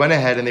 so they went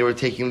ahead and they were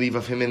taking leave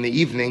of him in the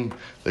evening.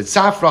 But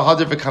safra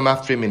hadar v'kam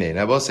after minei. And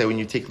I will say, when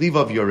you take leave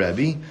of your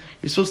Rebbe,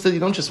 you're supposed to, you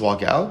don't just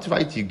walk out,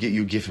 right?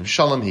 You give him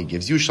shalom, he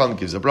gives you shalom,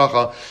 gives a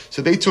bracha.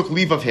 So they took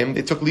leave of him,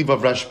 they took leave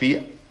of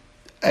Rashbi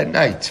at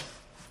night.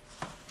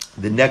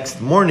 The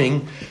next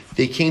morning,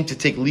 they came to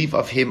take leave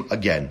of him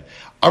again.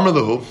 Amar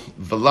lahu,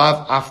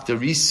 v'lav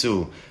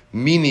aftarisu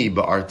mini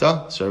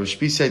ba'arta. So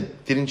Rashbi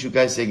said, didn't you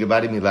guys say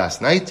goodbye to me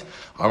last night?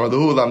 Amar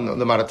lahu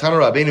l'maratana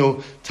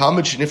rabbeinu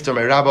talmud sheniftar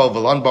me'rabba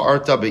v'lan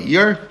ba'arta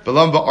be'ir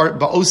v'lan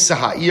ba'osa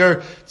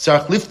ha'ir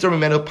tzarech liftar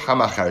mimenu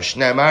p'hamachar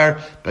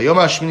shne'amar b'yom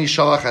ha'shmini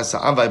shalach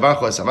ha'sa'am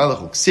v'yivarchu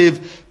ha'samelech u'ksiv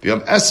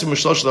b'yom eser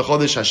m'shlosh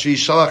l'chodesh ha'shvi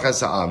shalach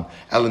ha'sa'am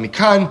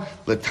elamikan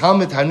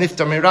l'talmud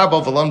ha'niftar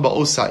me'rabba v'lan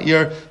ba'osa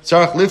ha'ir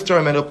tzarech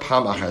liftar mimenu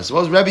p'hamachar.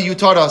 So Rebbe, you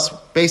taught us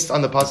based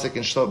on the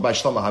pasuk by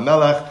Shlomo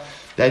HaMelech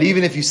that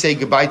even if you say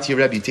goodbye to your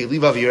Rebbe, you take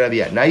leave of your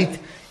Rebbe at night,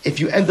 if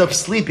you end up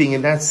sleeping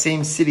in that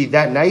same city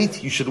that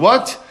night, you should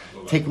what?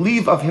 Take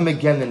leave of him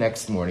again the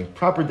next morning.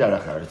 Proper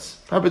derech eretz.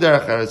 Proper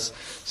derech eretz.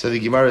 So the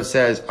Gemara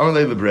says,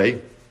 Amalei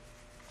Lebrei.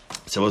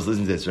 So let's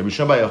listen to this. Rabbi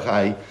Shimon Bar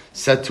Yochai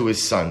said to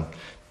his son,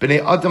 Bnei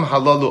Adam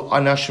halalu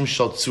anashim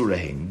shel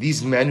tzurahim.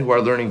 These men who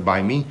are learning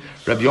by me,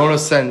 Rabbi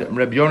Yonasan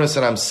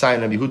Amsai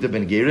and Rabbi Yehuda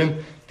ben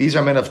Gerim, these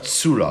are men of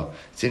tzura.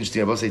 It's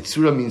interesting. I will say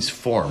tzura means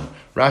form.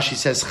 Rashi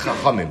says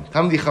chachamim.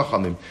 Tamdi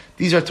chachamim.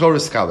 These are Torah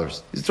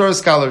scholars. These are Torah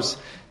scholars.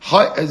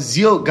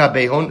 Zil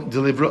gabehon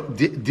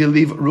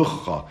deliv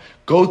rucha.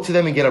 Go to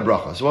them and get a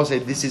bracha. So I'll say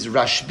this is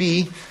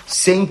Rashbi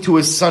saying to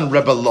his son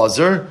Rebbe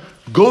Lazar,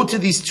 go to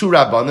these two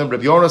rabbanim,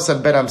 Rabbi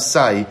Yonasan ben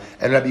Amsai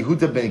and Rabbi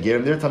Yehuda ben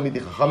Gerim. They're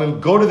Talmidei Chachamim.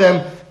 Go to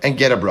them and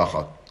get a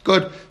bracha.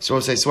 Good. So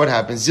we'll say, so what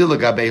happens? Zil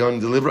gabehon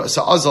deliver.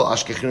 So azal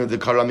ashkechinu de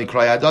karami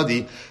kraya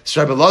adadi.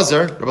 So Rebbe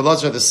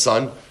Lazar, the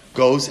son,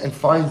 goes and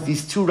finds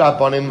these two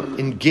rabbanim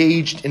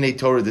engaged in a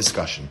Torah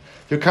discussion.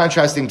 They're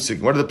contrasting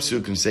psukim. What do the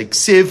psukim say?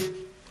 Ksiv.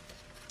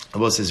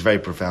 Well, this is very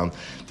profound.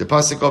 The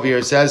pasuk over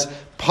here says,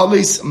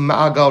 "Palis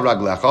ma'agal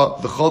raglecha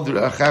v'chol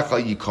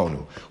d'rechecha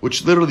yikonu,"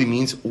 which literally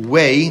means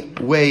weigh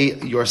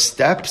your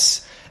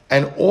steps,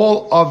 and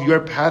all of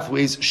your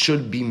pathways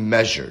should be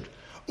measured.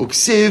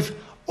 Uksiv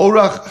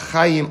orach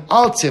chayim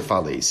al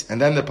tifales, and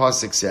then the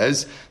pasuk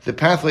says, the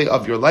pathway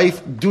of your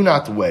life do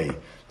not weigh.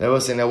 Now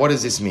we'll say, now what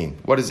does this mean?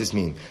 What does this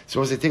mean? So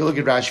we'll say, take a look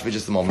at Rashi for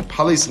just a moment.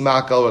 Palis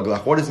ma'agal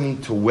raglech. What does it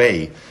mean to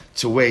weigh?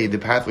 To weigh the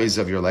pathways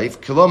of your life.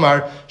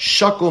 Kilomar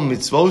shakol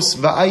mitzvos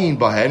va'ayin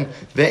bahen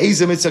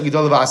ve'eza mitzvah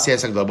gidol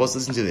va'asiyas hagdol.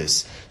 Listen to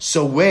this.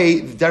 So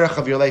weigh the derech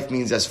of your life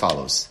means as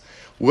follows.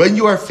 When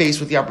you are faced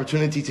with the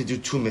opportunity to do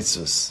two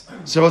mitzvahs,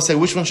 so we'll say,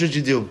 which one should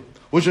you do?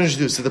 Which one should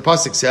you do? So the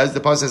pasuk says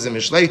in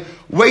Mishlei,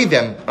 weigh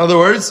them. In other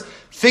words,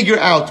 figure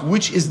out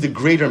which is the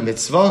greater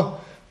mitzvah,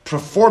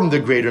 perform the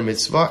greater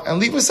mitzvah, and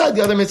leave aside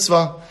the other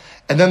mitzvah.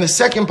 And then the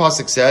second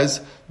pasuk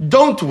says,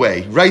 don't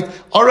weigh, right?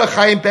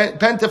 Arachayim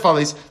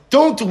pentefales.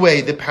 Don't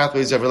weigh the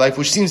pathways of your life,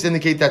 which seems to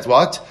indicate that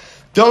what?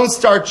 Don't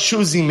start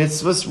choosing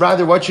mitzvahs.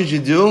 Rather, what should you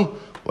do?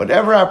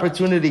 Whatever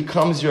opportunity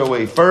comes your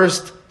way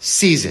first,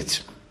 seize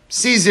it.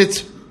 Seize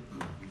it.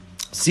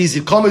 Seize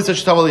it.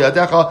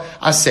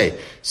 I say.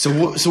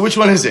 So which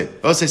one is it?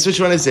 I'll say, so which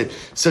one is it?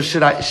 So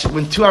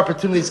when two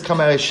opportunities come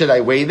my way, should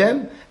I weigh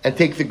them and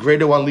take the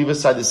greater one, leave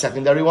aside the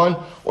secondary one?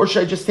 Or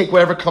should I just take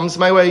whatever comes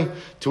my way?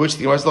 To which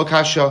the Gemara says, lo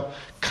kasha.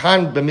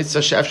 Kan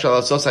b'mitzvah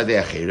she'efshar la'asosai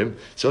de'achirim.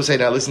 So say,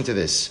 now listen to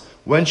this.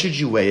 When should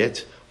you weigh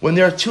it? When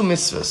there are two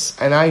mitzvahs,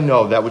 and I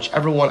know that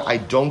whichever one I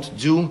don't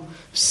do,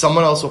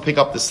 someone else will pick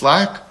up the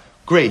slack.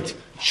 Great.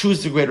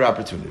 Choose the greater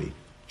opportunity.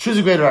 Choose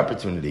a greater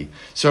opportunity.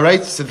 So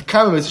right, so the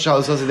kan b'mitzvah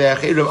she'efshar la'asosai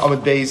de'achirim, amid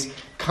beis,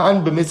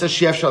 kan b'mitzvah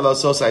she'efshar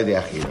la'asosai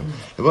de'achirim.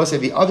 I will say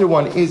the other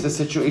one is a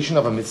situation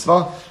of a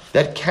mitzvah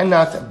that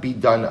cannot be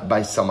done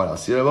by someone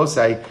else. I will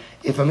say,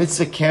 if a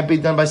mitzvah can't be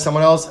done by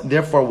someone else,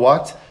 therefore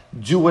what?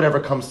 Do whatever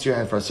comes to your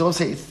hand first. So we'll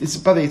say,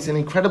 it's an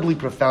incredibly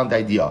profound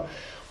idea.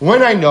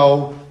 When I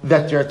know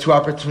that there are two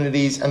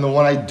opportunities and the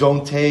one I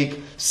don't take,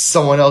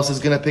 someone else is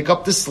going to pick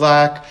up the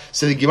slack.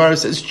 So the Gemara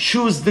says,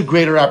 choose the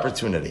greater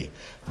opportunity.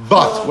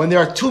 But when there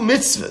are two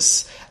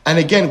mitzvahs, and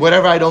again,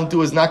 whatever I don't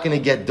do is not going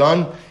to get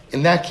done,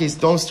 in that case,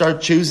 don't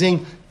start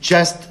choosing.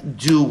 Just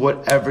do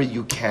whatever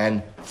you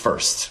can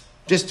first.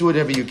 Just do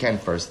whatever you can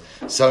first.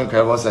 So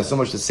incredible. So I have so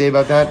much to say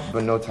about that,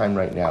 but no time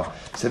right now.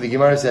 So the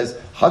Gemara says,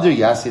 Hadur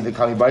Yasi the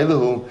Kami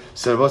Barilahu.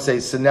 So we'll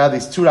say, so now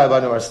these two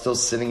rabbanim are still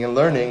sitting and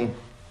learning.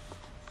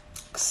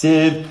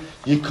 Ksiv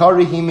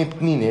Yikarihi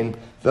Mipninin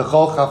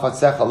V'chol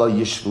Chafatzecha Lo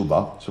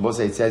Yishvuba. So we'll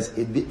say, it says,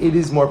 it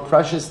is more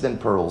precious than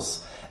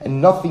pearls, and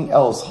nothing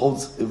else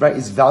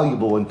is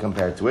valuable when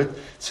compared to it.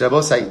 So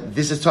we'll say,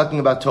 this is talking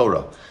about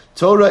Torah.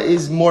 Torah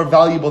is more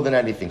valuable than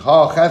anything.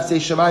 So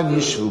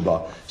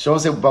we'll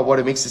say, but what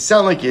it makes it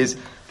sound like is,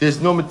 there's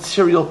no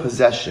material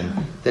possession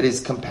that is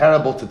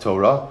comparable to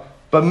Torah,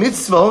 but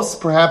mitzvos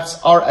perhaps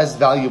are as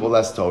valuable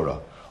as Torah.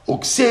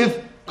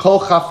 Uksiv kol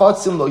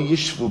chafatzim lo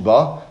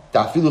yishvuba,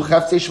 dafilu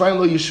chaftzei shmayim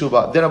lo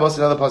yishuba. Then about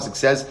another pasuk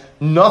says,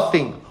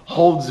 nothing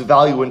holds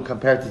value when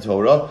compared to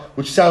Torah,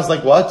 which sounds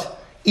like what?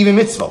 Even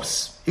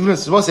mitzvos. Even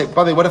mitzvos. Say,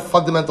 by the way, what a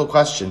fundamental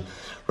question,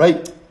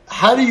 right?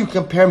 How do you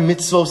compare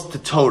mitzvos to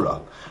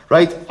Torah?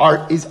 Right?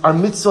 Are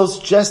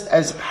mitzvos just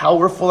as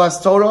powerful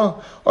as Torah?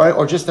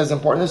 Or just as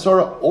important as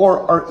Torah?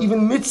 Or are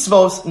even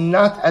mitzvos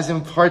not as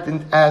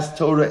important as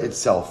Torah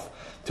itself?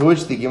 To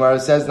which the Gemara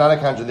says, not a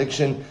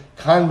contradiction.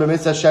 Kan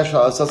b'mitzvah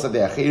she'efshar la'asosai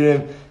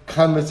de'achirim,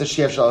 kan b'mitzvah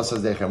she'efshar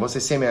la'asosai de'achirim. What's the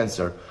same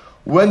answer?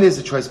 When there's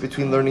a choice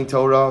between learning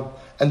Torah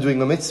and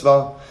doing a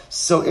mitzvah,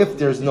 so if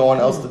there's no one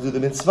else to do the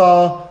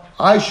mitzvah,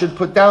 I should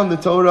put down the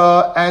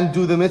Torah and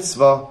do the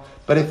mitzvah.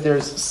 But if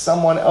there's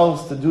someone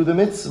else to do the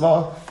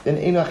mitzvah, then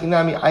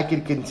einachinami, I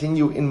could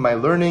continue in my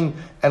learning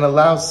and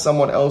allow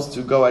someone else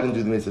to go out and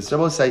do the mitzvah. So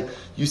I will say,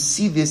 you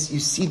see this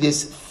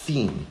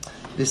theme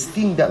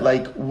that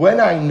like, when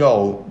I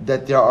know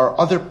that there are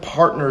other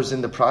partners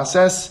in the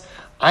process,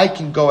 I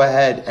can go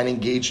ahead and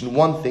engage in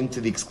one thing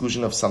to the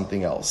exclusion of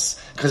something else.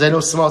 Because I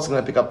know someone else is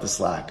going to pick up the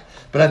slack.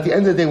 But at the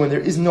end of the day, when there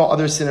is no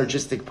other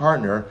synergistic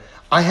partner,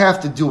 I have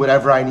to do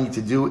whatever I need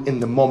to do in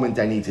the moment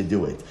I need to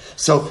do it.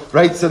 So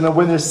now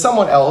when there's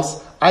someone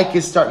else, I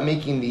can start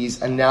making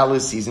these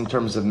analyses in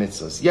terms of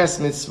mitzvahs. Yes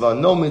mitzvah,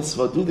 no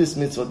mitzvah, do this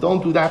mitzvah,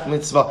 don't do that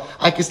mitzvah.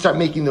 I can start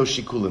making those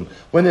shikulim.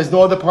 When there's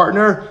no other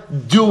partner,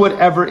 do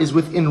whatever is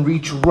within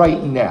reach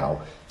right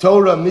now.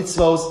 Torah,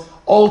 mitzvahs,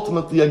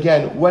 ultimately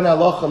again, when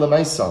halacha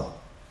l'maisa,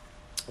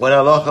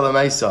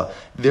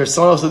 there's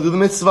someone else to do the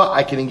mitzvah,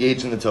 I can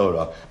engage in the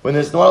Torah. When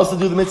there's no one else to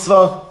do the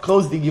mitzvah,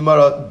 close the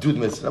Gemara, do the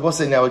mitzvah. I will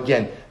say now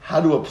again, how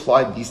to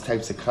apply these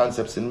types of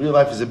concepts in real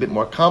life is a bit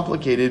more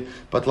complicated,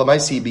 but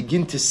l'maisa, you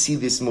begin to see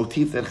this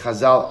motif that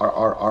Chazal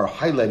are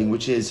highlighting,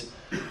 which is,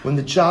 when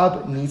the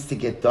job needs to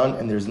get done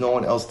and there's no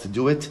one else to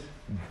do it,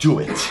 do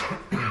it.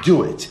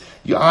 Do it.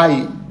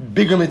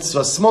 Bigger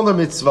mitzvah, smaller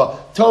mitzvah,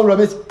 Torah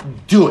mitzvah,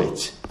 do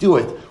it. Do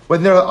it.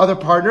 When there are other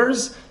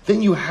partners,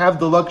 then you have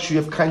the luxury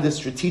of kind of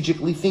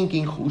strategically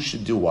thinking who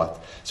should do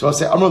what. So I'll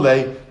say,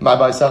 Amrulay, my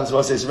Baisam, so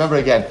I'll say, so remember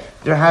again,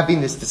 they're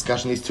having this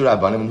discussion, these two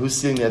Rabbanim, and who's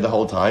sitting there the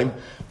whole time?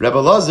 Rebbe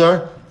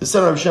Lazar, the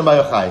son of Rav Shem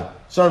Yochai.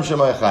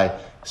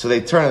 So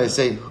they turn and they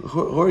say,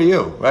 who are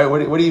you? Right?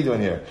 What are you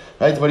doing here?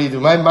 Right? What are you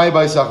doing? My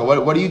Baisam,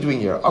 what are you doing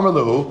here?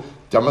 Amrlahu,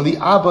 Damali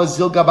Abba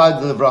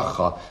Zilgabad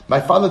Bracha. My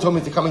father told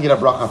me to come and get a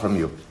bracha from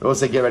you. I will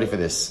say, get ready for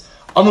this.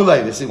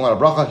 Amrulay, they say, you want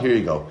a bracha? Here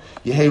you go.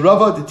 Yehei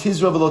Rava the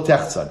Tizra v'lo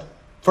techtzad.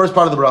 First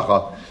part of the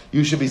bracha,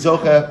 you should be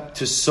zocheh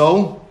to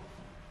sow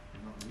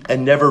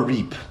and never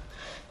reap.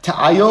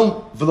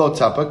 Ta'ayol v'lo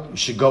tapak, you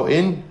should go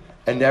in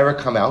and never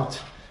come out.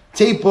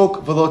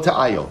 Teipuk v'lo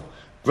ta'ayol,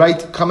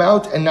 right? Come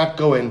out and not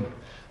go in.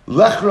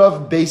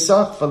 Lechrav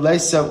beisach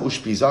v'leisav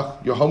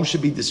ushpizach, your home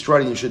should be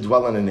destroyed and you should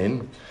dwell in an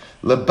inn.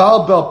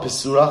 Lebalbel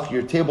pesurach,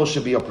 your table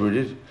should be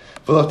uprooted.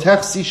 V'lo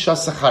techsi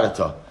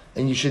shasacharata,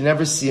 and you should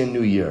never see a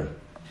new year.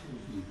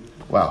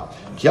 Wow.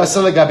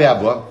 Kiyasa legabe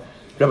abua.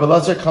 Rebbe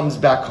Lazar comes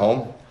back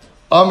home.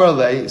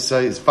 Amrle,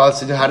 so his father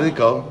said, how did it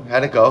go?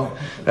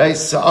 Right?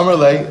 So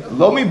Amrle,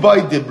 lo mi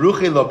boy de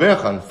bruche lo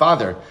berchan.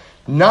 Father,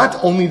 not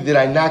only did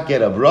I not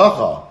get a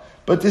bracha,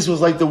 but this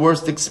was like the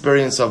worst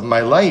experience of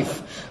my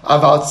life.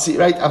 About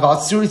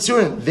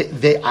surin.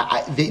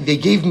 They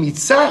gave me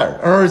tsar.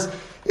 In other words,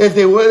 if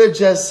they would have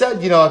just said,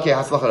 okay,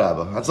 hatzlacha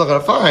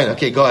rabba, fine,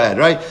 okay, go ahead,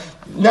 right?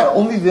 Not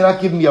only did they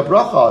not give me a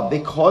bracha, they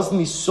caused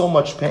me so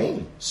much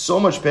pain.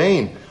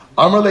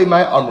 Amrle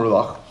my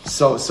amrulach.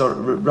 So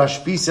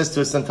Rashbi says to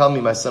his son, tell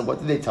me, my son, what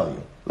did they tell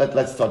you?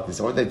 Let's talk this.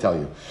 What did they tell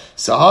you?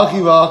 So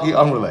Hachi v'Hachi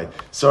Amrle.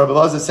 So Rabbi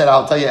Elazar said,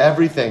 I'll tell you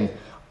everything.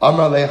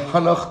 Amrle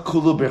Hanach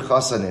Kulu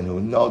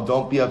Birchasaninu. No,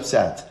 don't be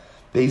upset.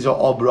 These are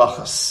all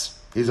brachas.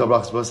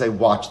 We'll say,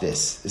 watch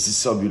this. This is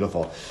so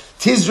beautiful.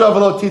 Tizra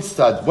v'lo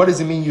titztad. What does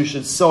it mean you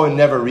should sow and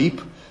never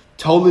reap?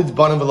 Tolid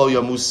banim v'lo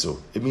yamusu.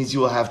 It means you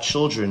will have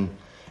children,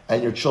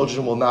 and your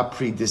children will not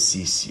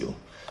predecease you.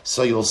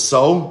 So you'll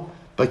sow,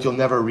 but you'll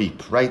never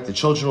reap, right? The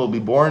children will be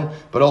born,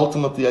 but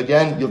ultimately,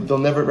 again, they'll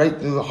never, right?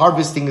 The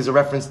harvesting is a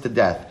reference to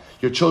death.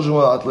 Your children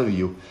will outlive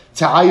you.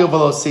 Ta'ayo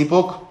v'lo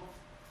sepuk.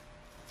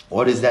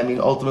 What does that mean?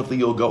 Ultimately,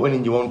 you'll go in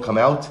and you won't come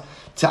out.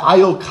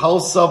 Ta'ayo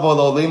kalsa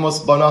v'lo lemos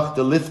banach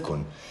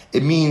delifkun.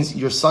 It means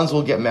your sons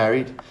will get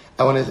married,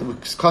 and when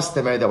it's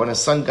customary that when a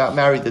son got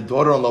married, the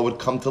daughter-in-law would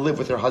come to live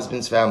with her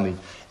husband's family.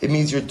 It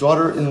means your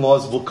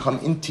daughter-in-laws will come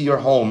into your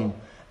home,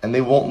 and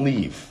they won't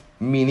leave,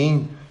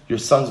 meaning your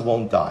sons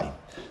won't die.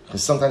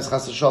 Because sometimes,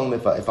 chas v'shalom,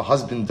 if a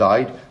husband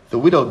died, the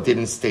widow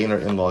didn't stay in her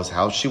in-law's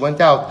house. She went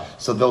out.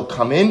 So they'll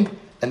come in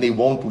and they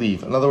won't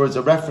leave. In other words,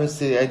 a reference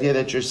to the idea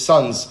that your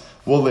sons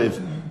will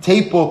live.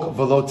 Teipuk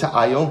v'lo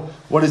ta'ayol.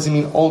 What does it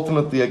mean?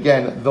 Ultimately,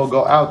 again, they'll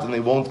go out and they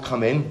won't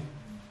come in.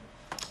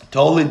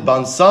 Tolid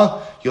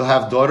bansa. You'll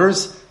have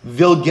daughters.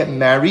 They'll get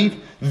married.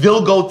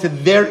 They'll go to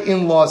their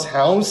in-law's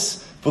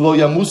house. V'lo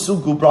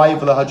yamusu gubrayi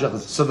v'lo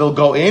hadrachas. So they'll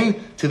go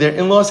in to their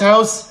in-law's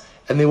house,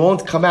 and they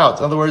won't come out.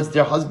 In other words,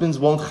 their husbands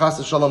won't chas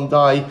v'shalom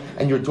die,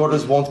 and your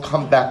daughters won't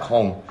come back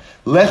home.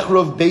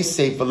 Lechrov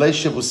beisei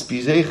v'leishev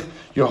uspizech.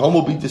 Your home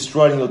will be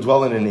destroyed, and you'll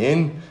dwell in an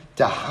inn.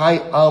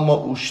 Tahai alma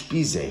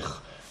uspizech.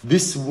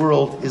 This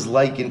world is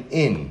like an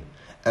inn,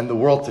 and the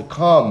world to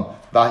come,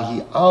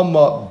 vahi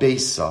alma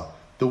beisa.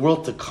 The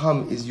world to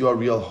come is your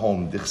real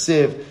home.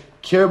 Dichsev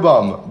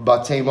kirbam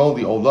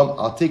bateimoli olam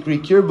al tikri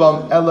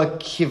kirbam ela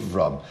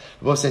kivram.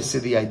 So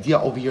the idea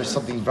over here is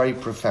something very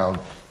profound.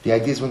 The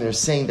idea is when they're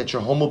saying that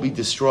your home will be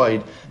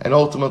destroyed and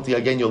ultimately,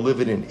 again, you'll live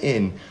in an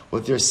inn,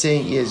 what they're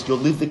saying is you'll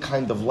live the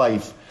kind of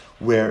life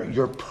where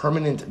your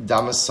permanent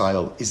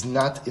domicile is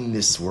not in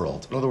this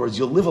world. In other words,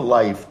 you'll live a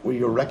life where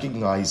you'll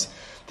recognize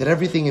that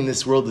everything in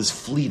this world is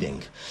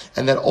fleeting,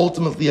 and that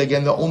ultimately,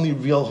 again, the only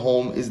real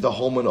home is the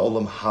home in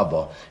Olam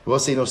Haba. We will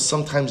say,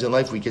 sometimes in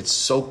life we get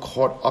so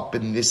caught up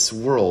in this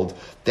world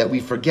that we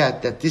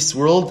forget that this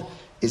world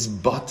is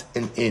but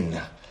an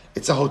inn.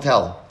 It's a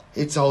hotel.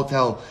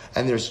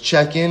 And there's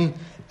check-in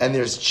and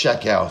there's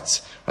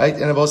check-out, right?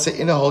 And I will say,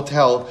 in a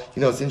hotel,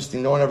 it's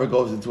interesting, no one ever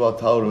goes into a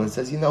hotel room and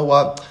says, you know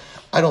what,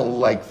 I don't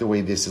like the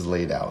way this is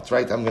laid out,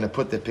 right? I'm going to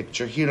put the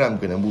picture here. I'm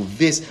going to move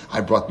this.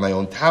 I brought my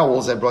own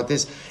towels. I brought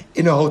this.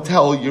 In a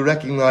hotel, you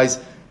recognize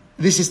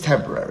this is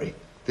temporary.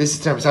 This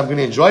is temporary. So I'm going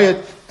to enjoy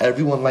it.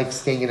 Everyone likes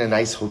staying in a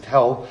nice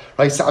hotel,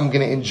 right? So I'm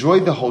going to enjoy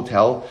the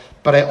hotel,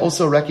 but I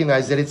also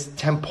recognize that it's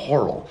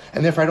temporal.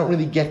 And therefore, I don't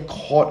really get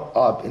caught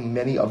up in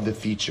many of the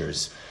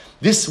features.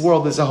 This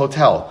world is a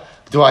hotel.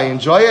 Do I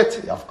enjoy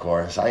it? Of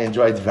course, I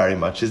enjoy it very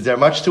much. Is there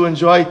much to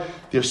enjoy?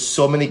 There's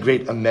so many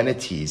great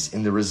amenities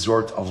in the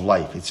resort of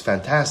life. It's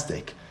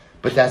fantastic.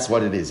 But that's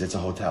what it is. It's a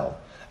hotel.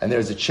 And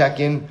there's a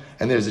check-in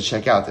and there's a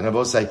check-out. And I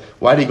both say,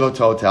 why do you go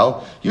to a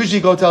hotel? Usually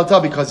you go to a hotel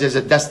because there's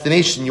a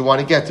destination you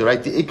want to get to,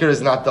 right? The Iker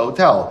is not the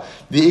hotel.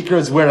 The Iker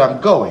is where I'm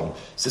going.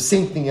 It's the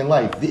same thing in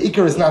life. The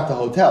Iker is not the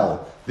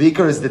hotel. The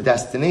Iker is the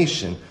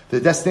destination. The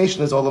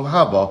destination is Olam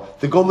Haba.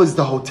 The goal is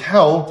the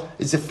hotel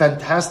is a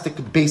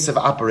fantastic base of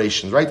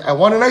operations, right? I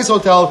want a nice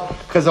hotel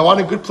because I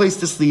want a good place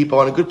to sleep. I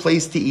want a good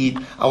place to eat.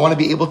 I want to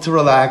be able to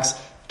relax.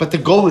 But the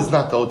goal is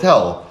not the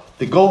hotel.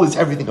 The goal is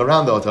everything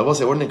around the hotel. We'll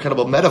say, what an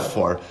incredible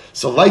metaphor.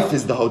 So life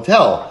is the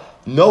hotel.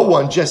 No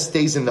one just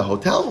stays in the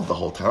hotel the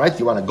whole time, right?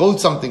 You want to go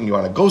something, you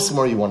want to go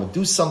somewhere, you want to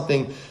do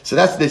something. So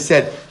that's what they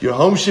said. Your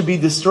home should be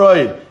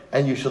destroyed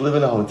and you should live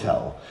in a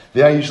hotel.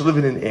 There you should live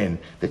in an inn.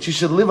 That you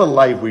should live a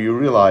life where you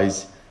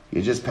realize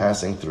you're just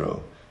passing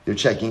through. You're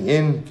checking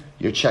in,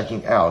 you're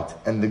checking out.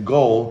 And the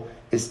goal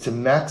is to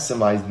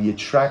maximize the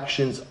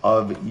attractions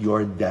of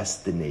your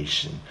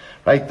destination.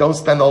 Right? Don't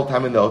spend all the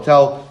time in the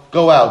hotel.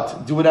 Go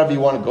out. Do whatever you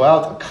want to go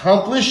out.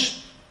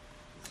 Accomplish.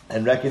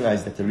 And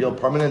recognize that the real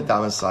permanent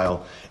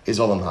domicile is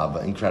Olam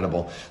Haba.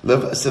 Incredible.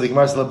 So the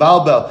Gemara says,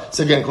 Lebal Bel.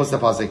 So again, close to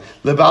the pasuk.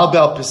 Lebal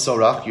Bel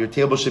Pisorach. Your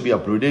table should be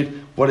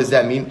uprooted. What does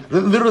that mean?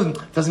 Literally,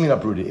 it doesn't mean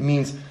uprooted. It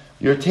means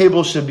your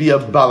table should be a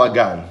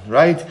balagan,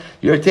 right?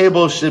 Your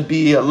table should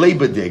be a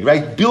lebedig,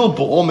 right?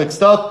 Bilbo, all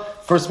mixed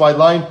up. First white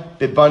line,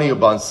 bibani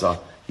ubansa.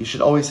 You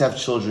should always have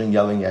children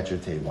yelling at your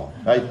table,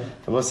 right?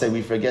 I will say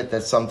we forget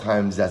that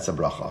sometimes that's a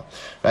bracha,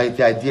 right?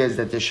 The idea is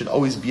that there should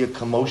always be a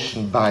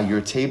commotion by your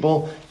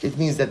table. It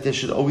means that there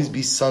should always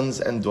be sons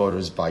and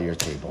daughters by your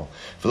table.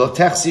 What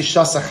does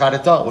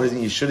it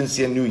mean? You shouldn't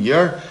see a new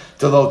year.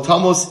 It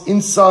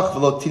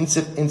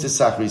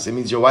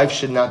means your wife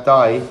should not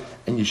die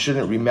and you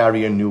shouldn't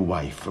remarry a new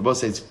wife. Rabbi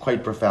say it's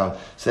quite profound.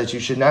 So that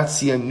you should not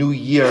see a new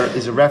year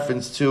is a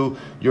reference to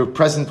your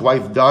present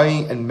wife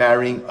dying and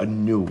marrying a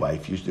new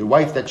wife. The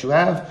wife that you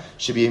have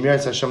should be Emir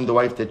Hashem, the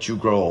wife that you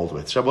grow old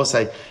with. So Rabbi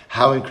say,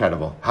 how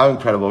incredible,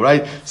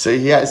 right? So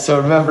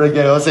remember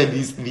again, I'll say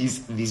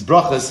these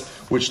brachas,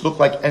 which look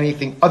like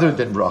anything other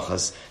than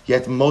brachas,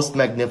 yet most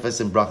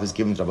magnificent brachas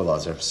given to Rabbi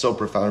Lazar. So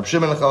profound. Rav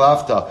Shimon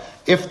Chalafta,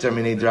 Iftar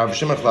Minei Rav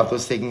Shimon Chalafta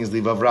was taking his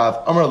leave of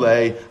Rav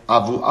Amarle,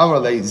 Avu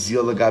Amarle,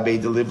 Zil Lagabe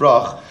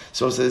Delibrach.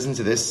 So listen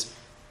to this.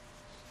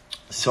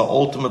 So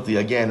ultimately,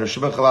 again, Rav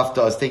Shimon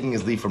Chalafta is taking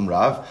his leave from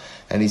Rav,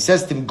 and he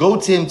says to him, go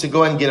to him to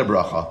go and get a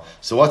bracha.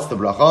 So what's the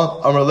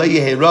bracha? Amarle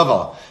Yehe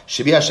Rava,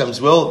 Shebi Hashem's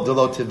will,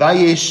 Delo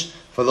Tevayesh,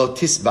 Velo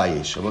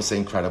Tisbayesh. I will say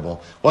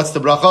incredible. What's the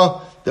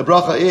bracha? The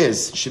bracha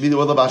is, should be the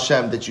will of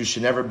Hashem, that you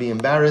should never be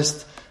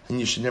embarrassed, and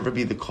you should never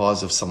be the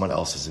cause of someone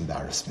else's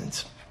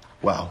embarrassment.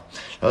 Wow.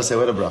 I'll say,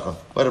 what a bracha.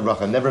 What a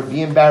bracha. Never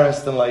be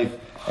embarrassed in life,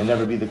 and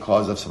never be the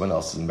cause of someone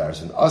else's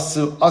embarrassment.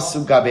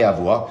 Asu gabe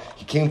avua.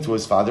 He came to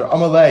his father.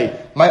 Amalei,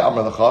 my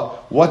Amarlecha.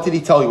 What did he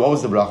tell you? What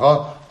was the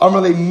bracha?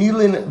 Amalei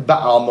milin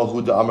ba'al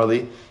mahuda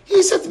Amalei.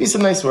 He said to me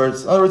some nice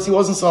words. In other words, he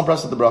wasn't so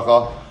impressed with the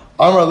bracha.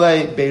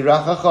 Amalei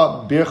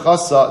beirachacha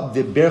birchasa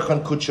de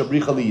berchan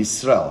kuchabricha li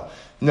Yisrael.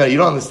 No, you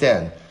don't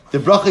understand. The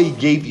bracha he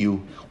gave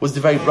you was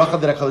the very bracha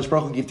that HaKadosh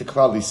Baruch Hu gave to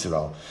Klal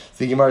Yisrael.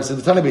 The Gemara says,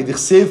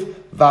 "V'dichsiv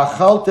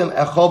v'achaltem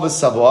echol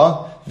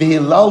v'savoa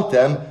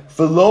v'hilaltem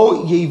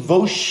v'lo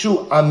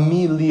yevoshu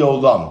ami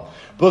liolam."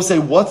 Both say,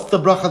 what's the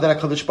bracha that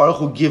HaKadosh Baruch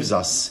Hu gives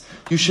us?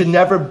 You should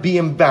never be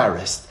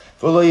embarrassed.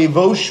 V'lo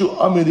yevoshu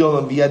ami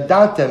liolam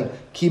v'yadatem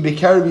ki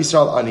b'karev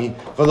Yisrael ani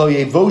v'lo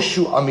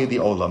yevoshu ami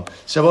liolam.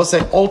 So I will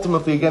say,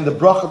 ultimately, again, the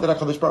bracha that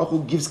HaKadosh Baruch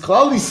Hu gives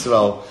Klal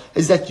Yisrael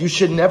is that you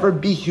should never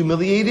be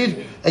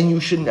humiliated and you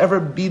should never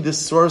be the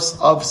source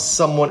of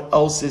someone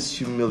else's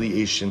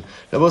humiliation.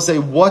 I will say,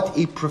 what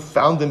a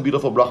profound and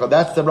beautiful bracha.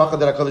 That's the bracha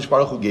that HaKadosh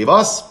Baruch Hu gave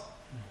us.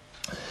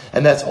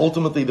 And that's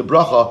ultimately the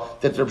bracha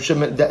that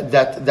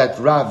that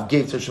Rav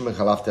gave to Shimon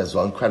Chalafta as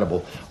well.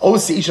 Incredible.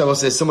 Osi Isha,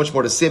 there's so much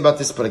more to say about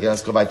this, but again,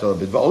 let's go back to a little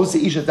bit. But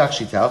Osi Isha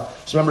Takshita.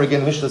 So remember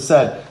again, Mishnah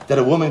said that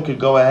a woman could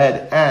go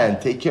ahead and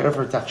take care of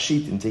her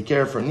takshit and take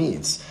care of her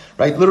needs.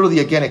 Right? Literally,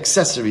 again,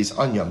 accessories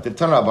on Yom.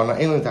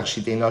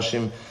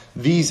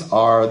 These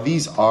are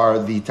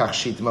the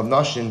takshitim of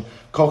Nashim.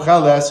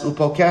 Kocheles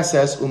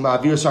upokeses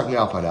umavir sak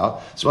mi'alpanel.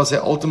 So I'll say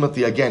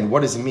ultimately again,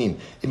 what does it mean?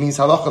 It means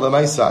halacha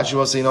lemaisa. Actually,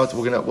 we'll say, you know what?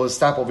 We'll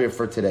stop over here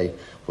for today.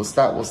 We'll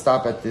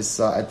stop at this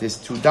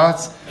two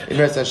dots.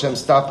 Emir Hashem,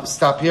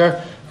 stop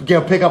here.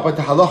 Again, pick up with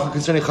the halacha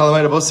concerning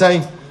chalamayda. We'll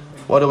say,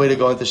 what a way to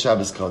go into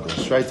Shabbos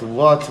Kodesh, right?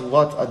 What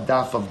a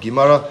daf of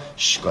Gemara.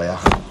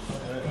 Shkoyach.